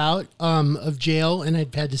people out of jail, and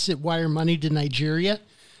I've had to wire money to Nigeria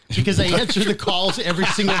because I answer the calls every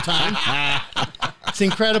single time? It's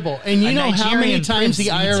incredible. And you know how many Nigerian times the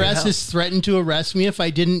prince needs your IRS help. has threatened to arrest me if I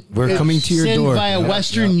didn't We're coming to your send door. via Yeah,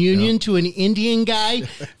 Western yeah, Union to an Indian guy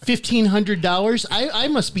 $1,500. I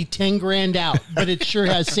must be 10 grand out, but it sure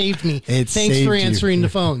has saved me. It Thanks saved for you. answering the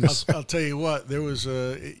phones. I'll tell you what, there was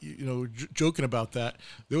joking about that,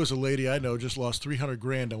 there was a lady I know just lost 300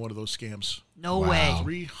 grand on one of those scams. No way.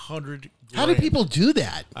 300 grand. How do people do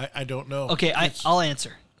that? I don't know. Okay, I'll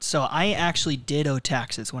answer. So I actually did owe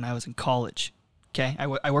taxes when I was in college. Okay,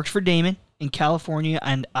 I worked for Damon in California,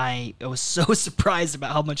 and I was so surprised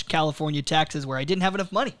about how much California taxes were. I didn't have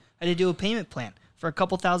enough money. I had to do a payment plan for a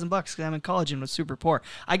couple $1,000 because I'm in college and was super poor.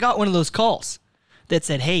 I got one of those calls that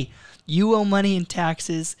said, "Hey, you owe money in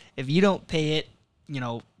taxes. If you don't pay it,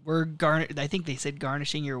 we're I think they said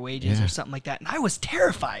garnishing your wages or something like that." And I was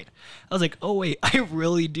terrified. I was like, "Oh wait, I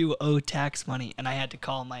really do owe tax money." And I had to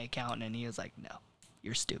call my accountant, and he was like, "No,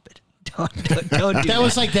 you're stupid. Don't do that." That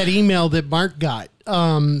was like that email that Mark got.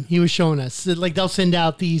 He was showing us that, like, they'll send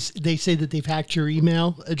out these. They say that they've hacked your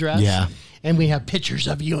email address. Yeah. And we have pictures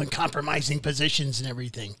of you in compromising positions and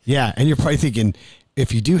everything. Yeah, and you're probably thinking,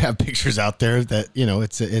 if you do have pictures out there, that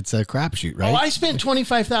it's a crapshoot, right? Oh, I spent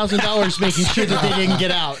 $25,000 making sure that they didn't get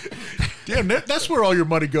out. Damn, that's where all your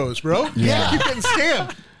money goes, bro. Yeah. Keep getting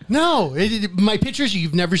scammed. No, my pictures.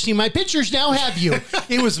 You've never seen my pictures. Now have you?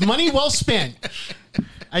 It was money well spent.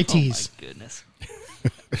 I tease. Oh my goodness.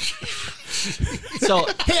 So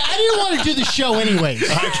Hey, I didn't want to do the show anyways.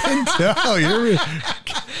 I can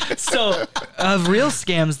tell. So, of real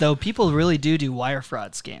scams, though, people really do wire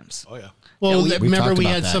fraud scams. Oh, yeah. Well, we remember talked we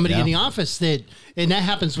about had that, somebody yeah. in the office and that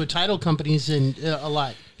happens with title companies and a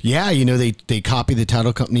lot. Yeah, they copy the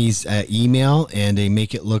title company's email and they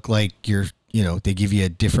make it look like they give you a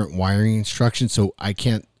different wiring instruction. So I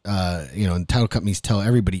can't, and title companies tell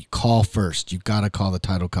everybody, call first. You've got to call the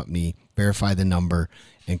title company, verify the number,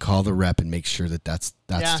 and call the rep and make sure that that's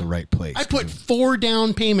Yeah. the right place. I put 4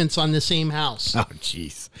 down payments on the same house. Oh,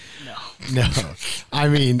 jeez. No. I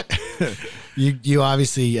mean, you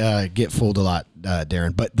obviously get fooled a lot,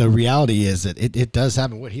 Darren. But the reality is that it does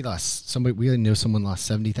happen. What he lost, somebody we know someone lost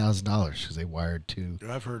 $70,000 because they wired to.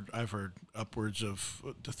 I've heard upwards of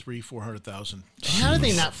the 300,000-400,000. How do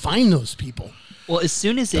they not find those people? Well, as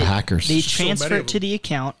soon as hackers. they So transfer many it of to them. the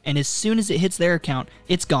account, and as soon as it hits their account,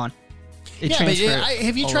 it's gone. It Yeah, but transfer-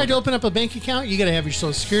 have you tried to open up a bank account? You got to have your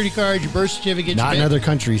social security card, your birth certificate. Not in your other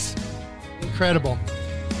countries. Incredible.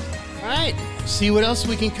 All right, see what else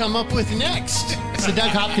we can come up with next. It's the Doug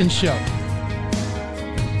Hopkins Show.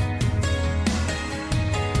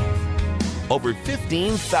 Over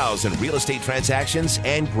 15,000 real estate transactions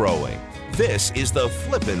and growing. This is the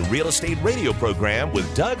Flippin' Real Estate Radio program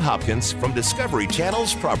with Doug Hopkins from Discovery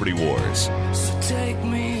Channel's Property Wars. So take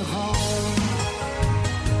me home.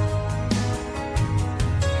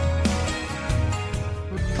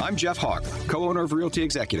 I'm Jeff Hawk, co-owner of Realty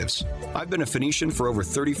Executives. I've been a Phoenician for over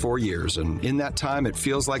 34 years, and in that time, it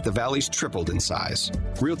feels like the Valley's tripled in size.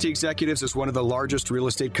 Realty Executives is one of the largest real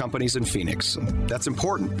estate companies in Phoenix. That's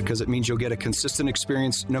important because it means you'll get a consistent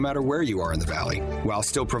experience no matter where you are in the Valley, while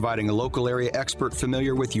still providing a local area expert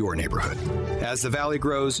familiar with your neighborhood. As the Valley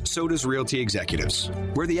grows, so does Realty Executives,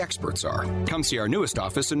 where the experts are. Come see our newest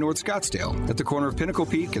office in North Scottsdale, at the corner of Pinnacle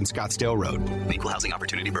Peak and Scottsdale Road. Equal Housing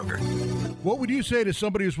Opportunity Broker. What would you say to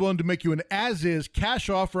somebody who's willing to make you an as-is cash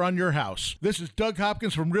offer on your house. This is Doug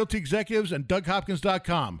Hopkins from Realty Executives and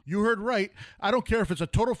DougHopkins.com. You heard right. I don't care if it's a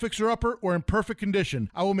total fixer-upper or in perfect condition.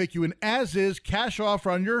 I will make you an as-is cash offer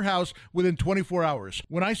on your house within 24 hours.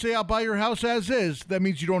 When I say I'll buy your house as-is, that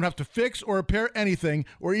means you don't have to fix or repair anything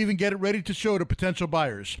or even get it ready to show to potential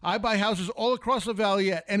buyers. I buy houses all across the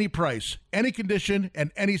valley at any price, any condition,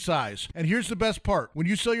 and any size. And here's the best part. When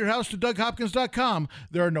you sell your house to DougHopkins.com,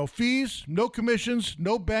 there are no fees, no commissions,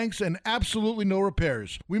 no banks, and absolutely no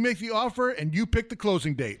repairs. We make the offer and you pick the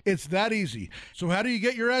closing date. It's that easy. So how do you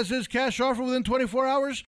get your as-is cash offer within 24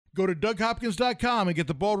 hours? Go to DougHopkins.com and get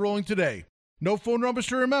the ball rolling today. No phone numbers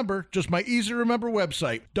to remember, just my easy-to-remember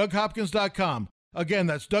website, DougHopkins.com. Again,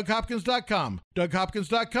 that's DougHopkins.com.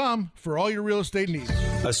 DougHopkins.com for all your real estate needs.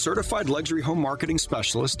 A certified luxury home marketing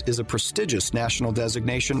specialist is a prestigious national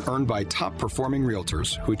designation earned by top-performing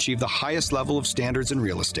realtors who achieve the highest level of standards in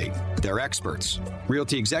real estate. They're experts.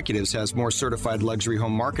 Realty Executives has more certified luxury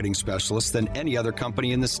home marketing specialists than any other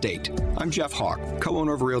company in the state. I'm Jeff Hawk,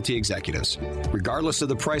 co-owner of Realty Executives. Regardless of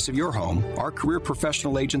the price of your home, our career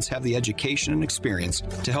professional agents have the education and experience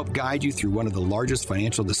to help guide you through one of the largest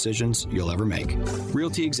financial decisions you'll ever make.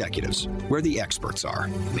 Realty Executives, where the experts are.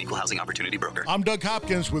 Equal Housing Opportunity Broker. I'm Doug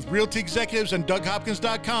Hopkins with Realty Executives and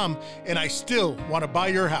DougHopkins.com, and I still want to buy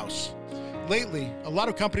your house. Lately, a lot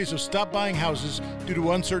of companies have stopped buying houses due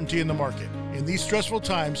to uncertainty in the market. In these stressful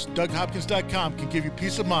times, DougHopkins.com can give you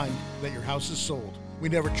peace of mind that your house is sold. We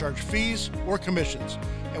never charge fees or commissions,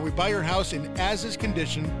 and we buy your house in as-is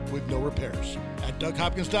condition with no repairs. At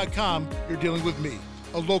DougHopkins.com, you're dealing with me,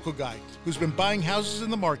 a local guy who's been buying houses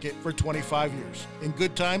in the market for 25 years, in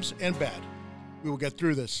good times and bad. We will get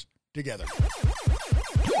through this together.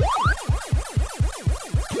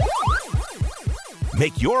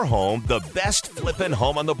 Make your home the best flippin'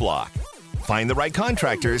 home on the block. Find the right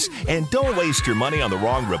contractors and don't waste your money on the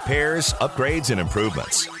wrong repairs, upgrades, and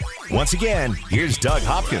improvements. Once again, here's Doug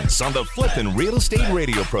Hopkins on the Flippin' Real Estate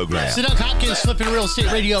Radio program. It's the Doug Hopkins Flippin' Real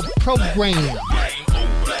Estate Radio program.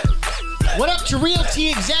 What up to Realty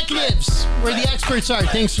Executives, where the experts are?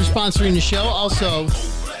 Thanks for sponsoring the show. Also,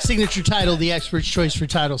 Signature Title, the expert's choice for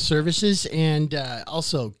title services. And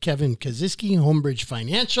also, Kevin Kaziski, Homebridge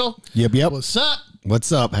Financial. Yep. What's up?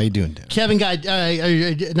 What's up? How you doing, Dan?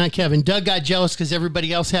 Doug got jealous because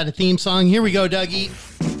everybody else had a theme song. Here we go, Dougie.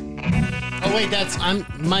 Oh, wait,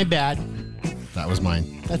 my bad. That was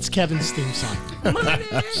mine. That's Kevin's theme song.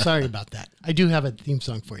 Sorry about that. I do have a theme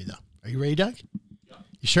song for you, though. Are you ready, Doug? Yeah.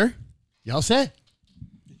 You sure? You all set?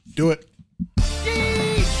 Do it.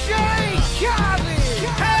 DJ Khaled.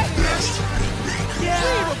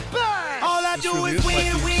 All I do is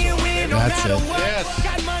win, no That's matter it. what. Yes.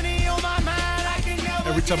 Got money on my mind, I can never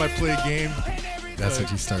Every time I play a game, That's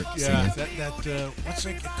what you start yeah, singing. what's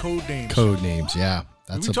that? Code names. Code names, yeah.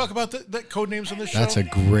 Did we talk about that code names on this show? That's a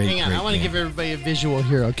great, Hang on, great I want to game. give everybody a visual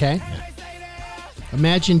here, okay?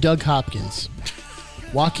 Imagine Doug Hopkins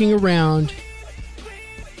walking around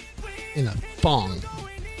in a thong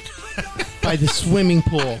by the swimming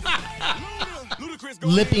pool,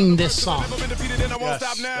 lipping this song,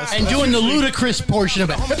 and doing the ludicrous portion of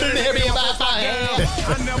it. That's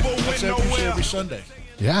every Sunday.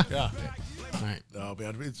 Yeah. Yeah. All right. Oh,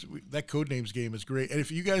 man. That Codenames game is great. And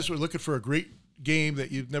if you guys were looking for a great game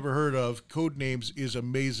that you've never heard of, Codenames is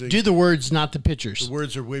amazing. Do the words, not the pictures. The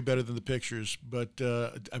words are way better than the pictures. But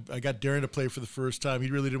I got Darren to play for the first time. He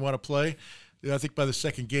really didn't want to play. I think by the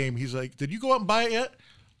second game, he's like, "Did you go out and buy it yet?"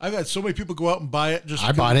 I've had so many people go out and buy it.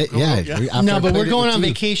 I bought it, yeah. After No, I but played we're it going with on you.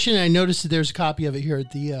 vacation, and I noticed that there's a copy of it here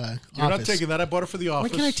at the You're office. not taking that. I bought it for the Why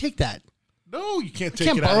office. can't I take that? No, you can't I take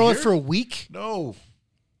can't it out borrow of it here. for a week. No.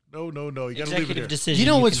 You got to leave it Executive here. decision. You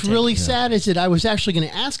know what's can take. really sad is that I was actually going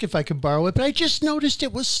to ask if I could borrow it, but I just noticed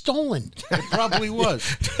it was stolen. It probably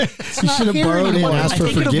was. It's You not should have here borrowed it and anymore. asked I for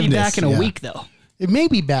think it'll be forgiveness. back in a Yeah. week, though. It may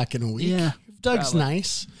be back in a week. Yeah, Doug's probably.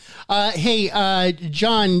 nice. Hey,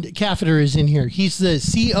 John Catheter is in here. He's the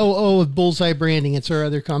COO of Bullseye Branding. It's our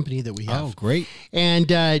other company that we have. Oh, great. And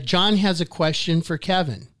John has a question for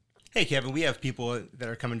Kevin. Hey, Kevin, we have people that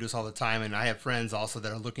are coming to us all the time, and I have friends also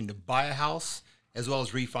that are looking to buy a house as well as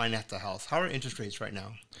refinance a house. How are interest rates right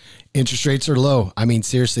now? Interest rates are low. I mean,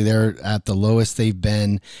 seriously, they're at the lowest they've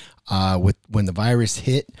been. With when the virus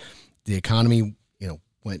hit, the economy,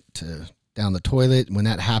 went down the toilet. When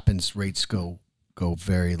that happens, rates go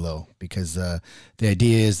very low because the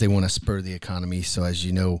idea is they want to spur the economy. So as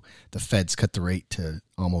you know, the Feds cut the rate to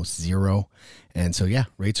almost zero, and so yeah,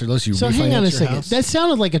 rates are low. So Hang on a your second. house. That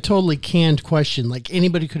sounded like a totally canned question. Like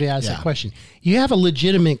anybody could ask that Yeah. question. You have a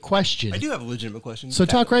legitimate question. I do have a legitimate question. So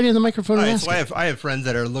talk right in the microphone All and right, ask so it. I have friends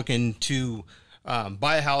that are looking to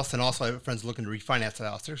buy a house, and also I have friends looking to refinance the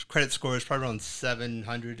house. Their credit score is probably around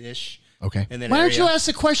 700-ish. Okay. And then Why don't you ask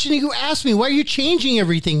the question you asked me? Why are you changing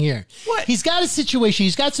everything here? What? He's got a situation.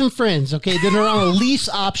 He's got some friends, okay, that are on a lease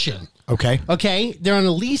option. Okay. Okay, they're on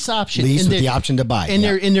a lease option. Lease and with they're- the option to buy. and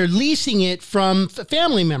yeah. they're leasing it from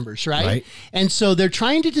family members, right? Right. And so they're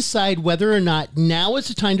trying to decide whether or not now is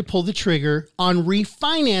the time to pull the trigger on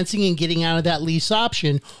refinancing and getting out of that lease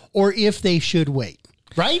option, or if they should wait.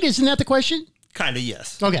 Right? Isn't that the question? Kind of,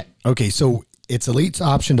 yes. Okay. Okay, so it's a lease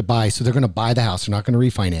option to buy, so they're going to buy the house. They're not going to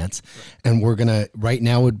refinance, and we're going to right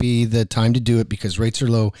now would be the time to do it because rates are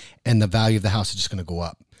low and the value of the house is just going to go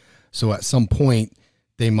up. So at some point,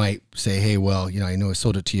 they might say, "Hey, well, I know I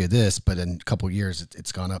sold it to you this, but in a couple of years,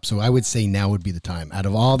 it's gone up." So I would say now would be the time. Out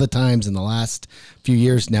of all the times in the last few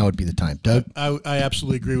years, now would be the time. Doug, I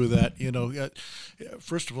absolutely agree with that.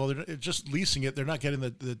 First of all, they're just leasing it. They're not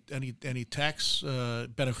getting any tax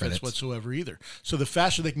benefits Credits. whatsoever either. So the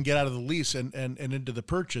faster they can get out of the lease and into the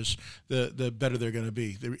purchase, the better they're going to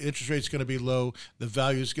be. The interest rate's going to be low. The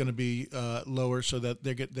value is going to be lower, so that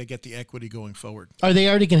they get the equity going forward. Are they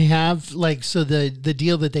already going to have the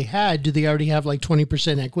deal that they had? Do they already have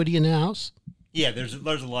 20% equity in the house? Yeah, there's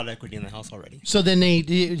a lot of equity in the house already. So then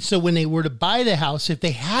when they were to buy the house, if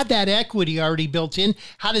they had that equity already built in,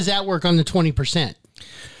 how does that work on the 20%?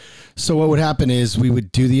 so what would happen is we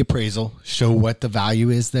would do the appraisal, show what the value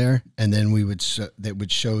is there, and then we would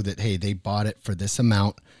show that, hey, they bought it for this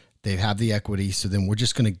amount. They have the equity, so then we're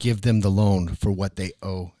just going to give them the loan for what they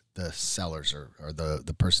owe the sellers or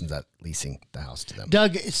the person that's leasing the house to them.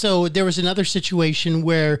 Doug, so there was another situation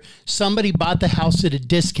where somebody bought the house at a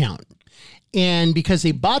discount. And because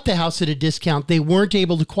they bought the house at a discount, they weren't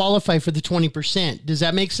able to qualify for the 20%. Does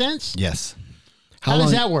that make sense? Yes. How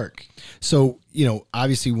does that work? So,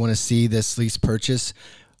 obviously you want to see this lease purchase.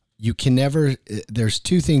 You can never, there's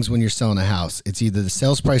two things when you're selling a house. It's either the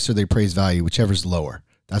sales price or the appraised value, whichever's lower.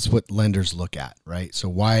 That's what lenders look at, right? So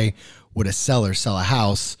why would a seller sell a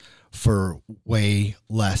house for way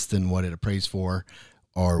less than what it appraised for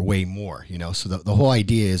or way more, So the whole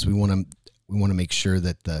idea is we want to make sure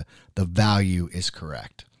that the value is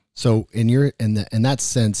correct. So in that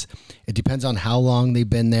sense, it depends on how long they've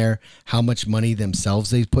been there, how much money themselves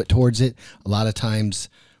they've put towards it. A lot of times,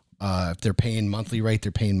 if they're paying monthly rate,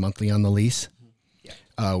 they're paying monthly on the lease.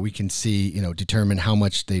 We can see, determine how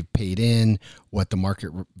much they've paid in, what the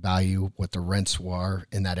market value, what the rents were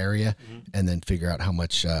in that area, and then figure out how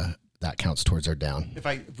much that counts towards our down. If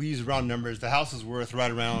we use round numbers, the house is worth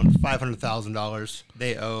right around $500,000.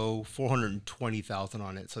 They owe $420,000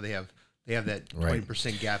 on it, so they have that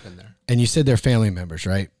 20% gap in there. And you said they're family members,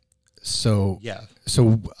 right? So Yeah.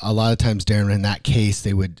 So a lot of times, Darren, in that case,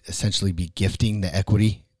 they would essentially be gifting the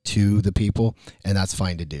equity to the people, and that's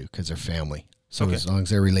fine to do because they're family. So as long as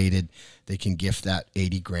they're related, they can gift that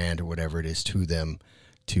 $80,000 or whatever it is to them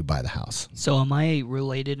to buy the house. So am I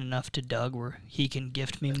related enough to Doug where he can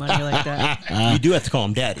gift me money like that? You do have to call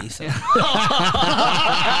him daddy. So.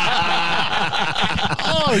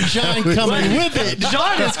 Oh, John coming with it.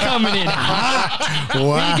 John is coming in hot.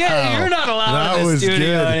 Wow. You're not allowed in the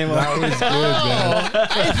studio anymore. That was good, man.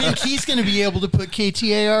 I think he's going to be able to put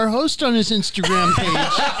KTAR host on his Instagram page.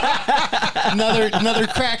 Another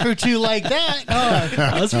crack or two like that.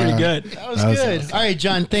 Oh, That's pretty good. that was good. All right,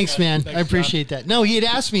 John. Thanks, man. I appreciate that. No, he had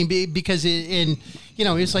asked me because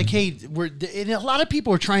it's like, hey, a lot of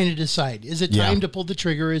people are trying to decide: is it time to pull the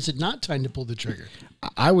trigger? Or is it not time to pull the trigger?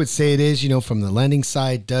 I would say it is, from the lending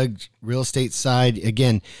side, Doug, real estate side.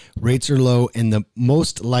 Again, rates are low, and the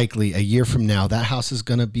most likely a year from now, that house is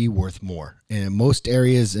going to be worth more. And in most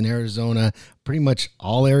areas in Arizona, pretty much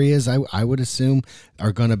all areas, I would assume,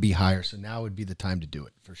 are going to be higher. So now would be the time to do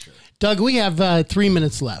it for sure. Doug, we have 3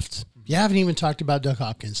 minutes left. You haven't even talked about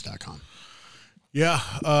DougHopkins.com.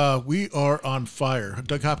 Yeah, we are on fire.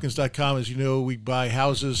 DougHopkins.com, as you know, we buy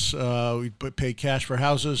houses. We pay cash for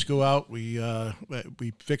houses, go out. We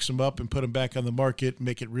fix them up and put them back on the market,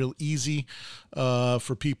 make it real easy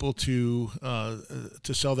for people to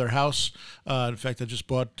sell their house. In fact, I just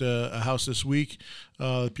bought a house this week.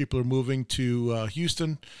 People are moving to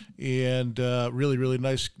Houston, and really, really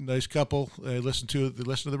nice couple. They listen to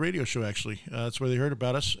the radio show. Actually, that's where they heard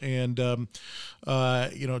about us, and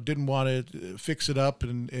didn't want to fix it up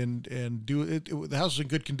and do it. The house was in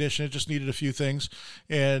good condition. It just needed a few things,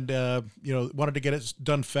 and wanted to get it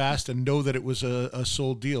done fast and know that it was a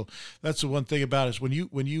sold deal. That's the one thing about it is when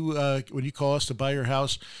you call us to buy your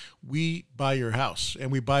house, we buy your house,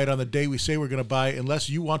 and we buy it on the day we say we're going to buy it, unless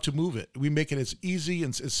you want to move it. We make it as easy easy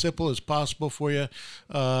and as simple as possible for you.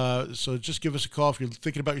 So just give us a call if you're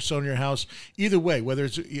thinking about selling your house. Either way, whether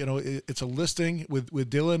it's it's a listing with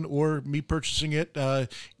Dylan or me purchasing it,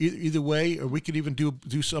 either way, or we could even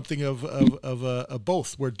do something of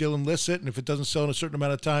both, where Dylan lists it, and if it doesn't sell in a certain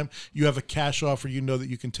amount of time, you have a cash offer that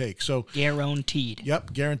you can take. So guaranteed.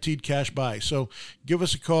 Yep, guaranteed cash buy. So give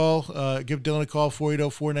us a call. Give Dylan a call,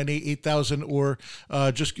 480-498-8000, or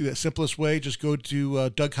just the simplest way, just go to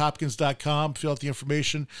DougHopkins.com, fill out the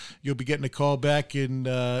information. You'll be getting a call back in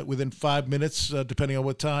within 5 minutes, depending on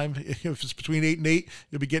what time. If it's between 8 and 8,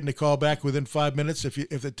 you'll be getting a call back within 5 minutes. If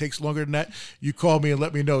it takes longer than that, you call me and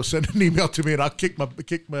let me know. Send an email to me, and I'll kick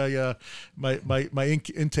my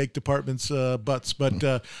intake department's butts.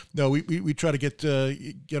 But no, we try to get a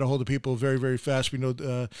hold of people very, very fast. We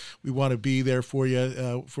know we want to be there for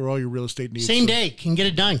you for all your real estate needs. Same day, can get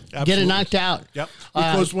it done. Absolutely. Get it knocked out. Yep. We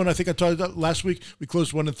closed one. I think I told you that last week. We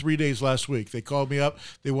closed one in 3 days last week. They called me up.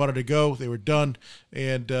 They wanted to go. They were done,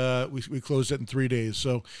 and we closed it in 3 days.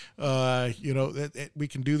 So we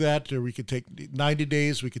can do that, or we could take 90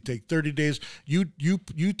 days. We could take 30 days. You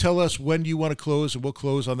tell us when you want to close, and we'll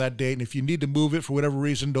close on that date. And if you need to move it for whatever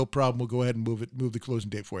reason, no problem. We'll go ahead and move the closing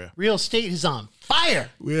date for you. Real estate is on fire.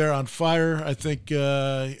 We are on fire. I think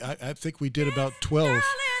I think we did about 12.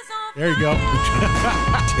 There you go.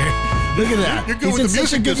 Look at that. You're good He's with in the such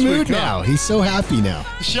music a good this week, mood huh? now. He's so happy now.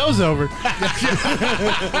 The show's over.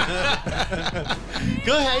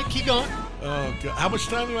 Go ahead, keep going. Oh, God. How much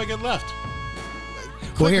time do I get left?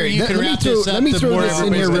 Well, here, you can wrap this up, let me the throw more this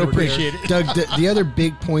in everybody's here gonna real quick. appreciate it. Doug, the other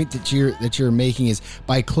big point that you're making is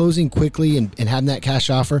by closing quickly and having that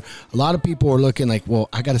cash offer, a lot of people are looking like, well,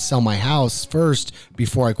 I got to sell my house first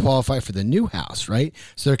before I qualify for the new house, right?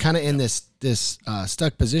 So they're kind of in this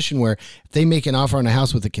stuck position where if they make an offer on a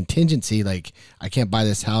house with a contingency, like I can't buy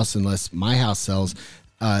this house unless my house sells,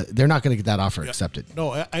 they're not going to get that offer accepted.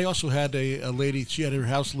 No, I also had a lady. She had her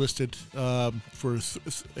house listed it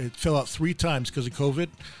fell out 3 times because of COVID.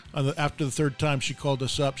 After the 3rd time, she called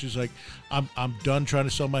us up. She's like, "I'm done trying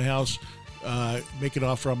to sell my house. Make an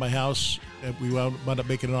offer on my house." And we wound up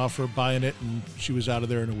making an offer, buying it, and she was out of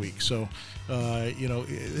there in a week. So,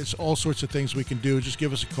 it's all sorts of things we can do. Just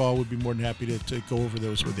give us a call. We'd be more than happy to go over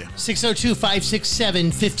those with you.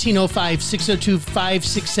 602-567-1505,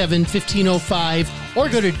 602-567-1505, or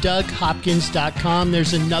go to DougHopkins.com.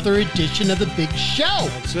 There's another edition of The Big Show.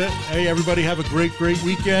 That's it. Hey, everybody, have a great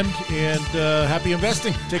weekend, and happy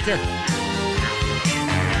investing. Take care.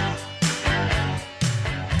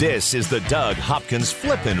 This is the Doug Hopkins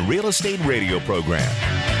Flippin' Real Estate Radio Program.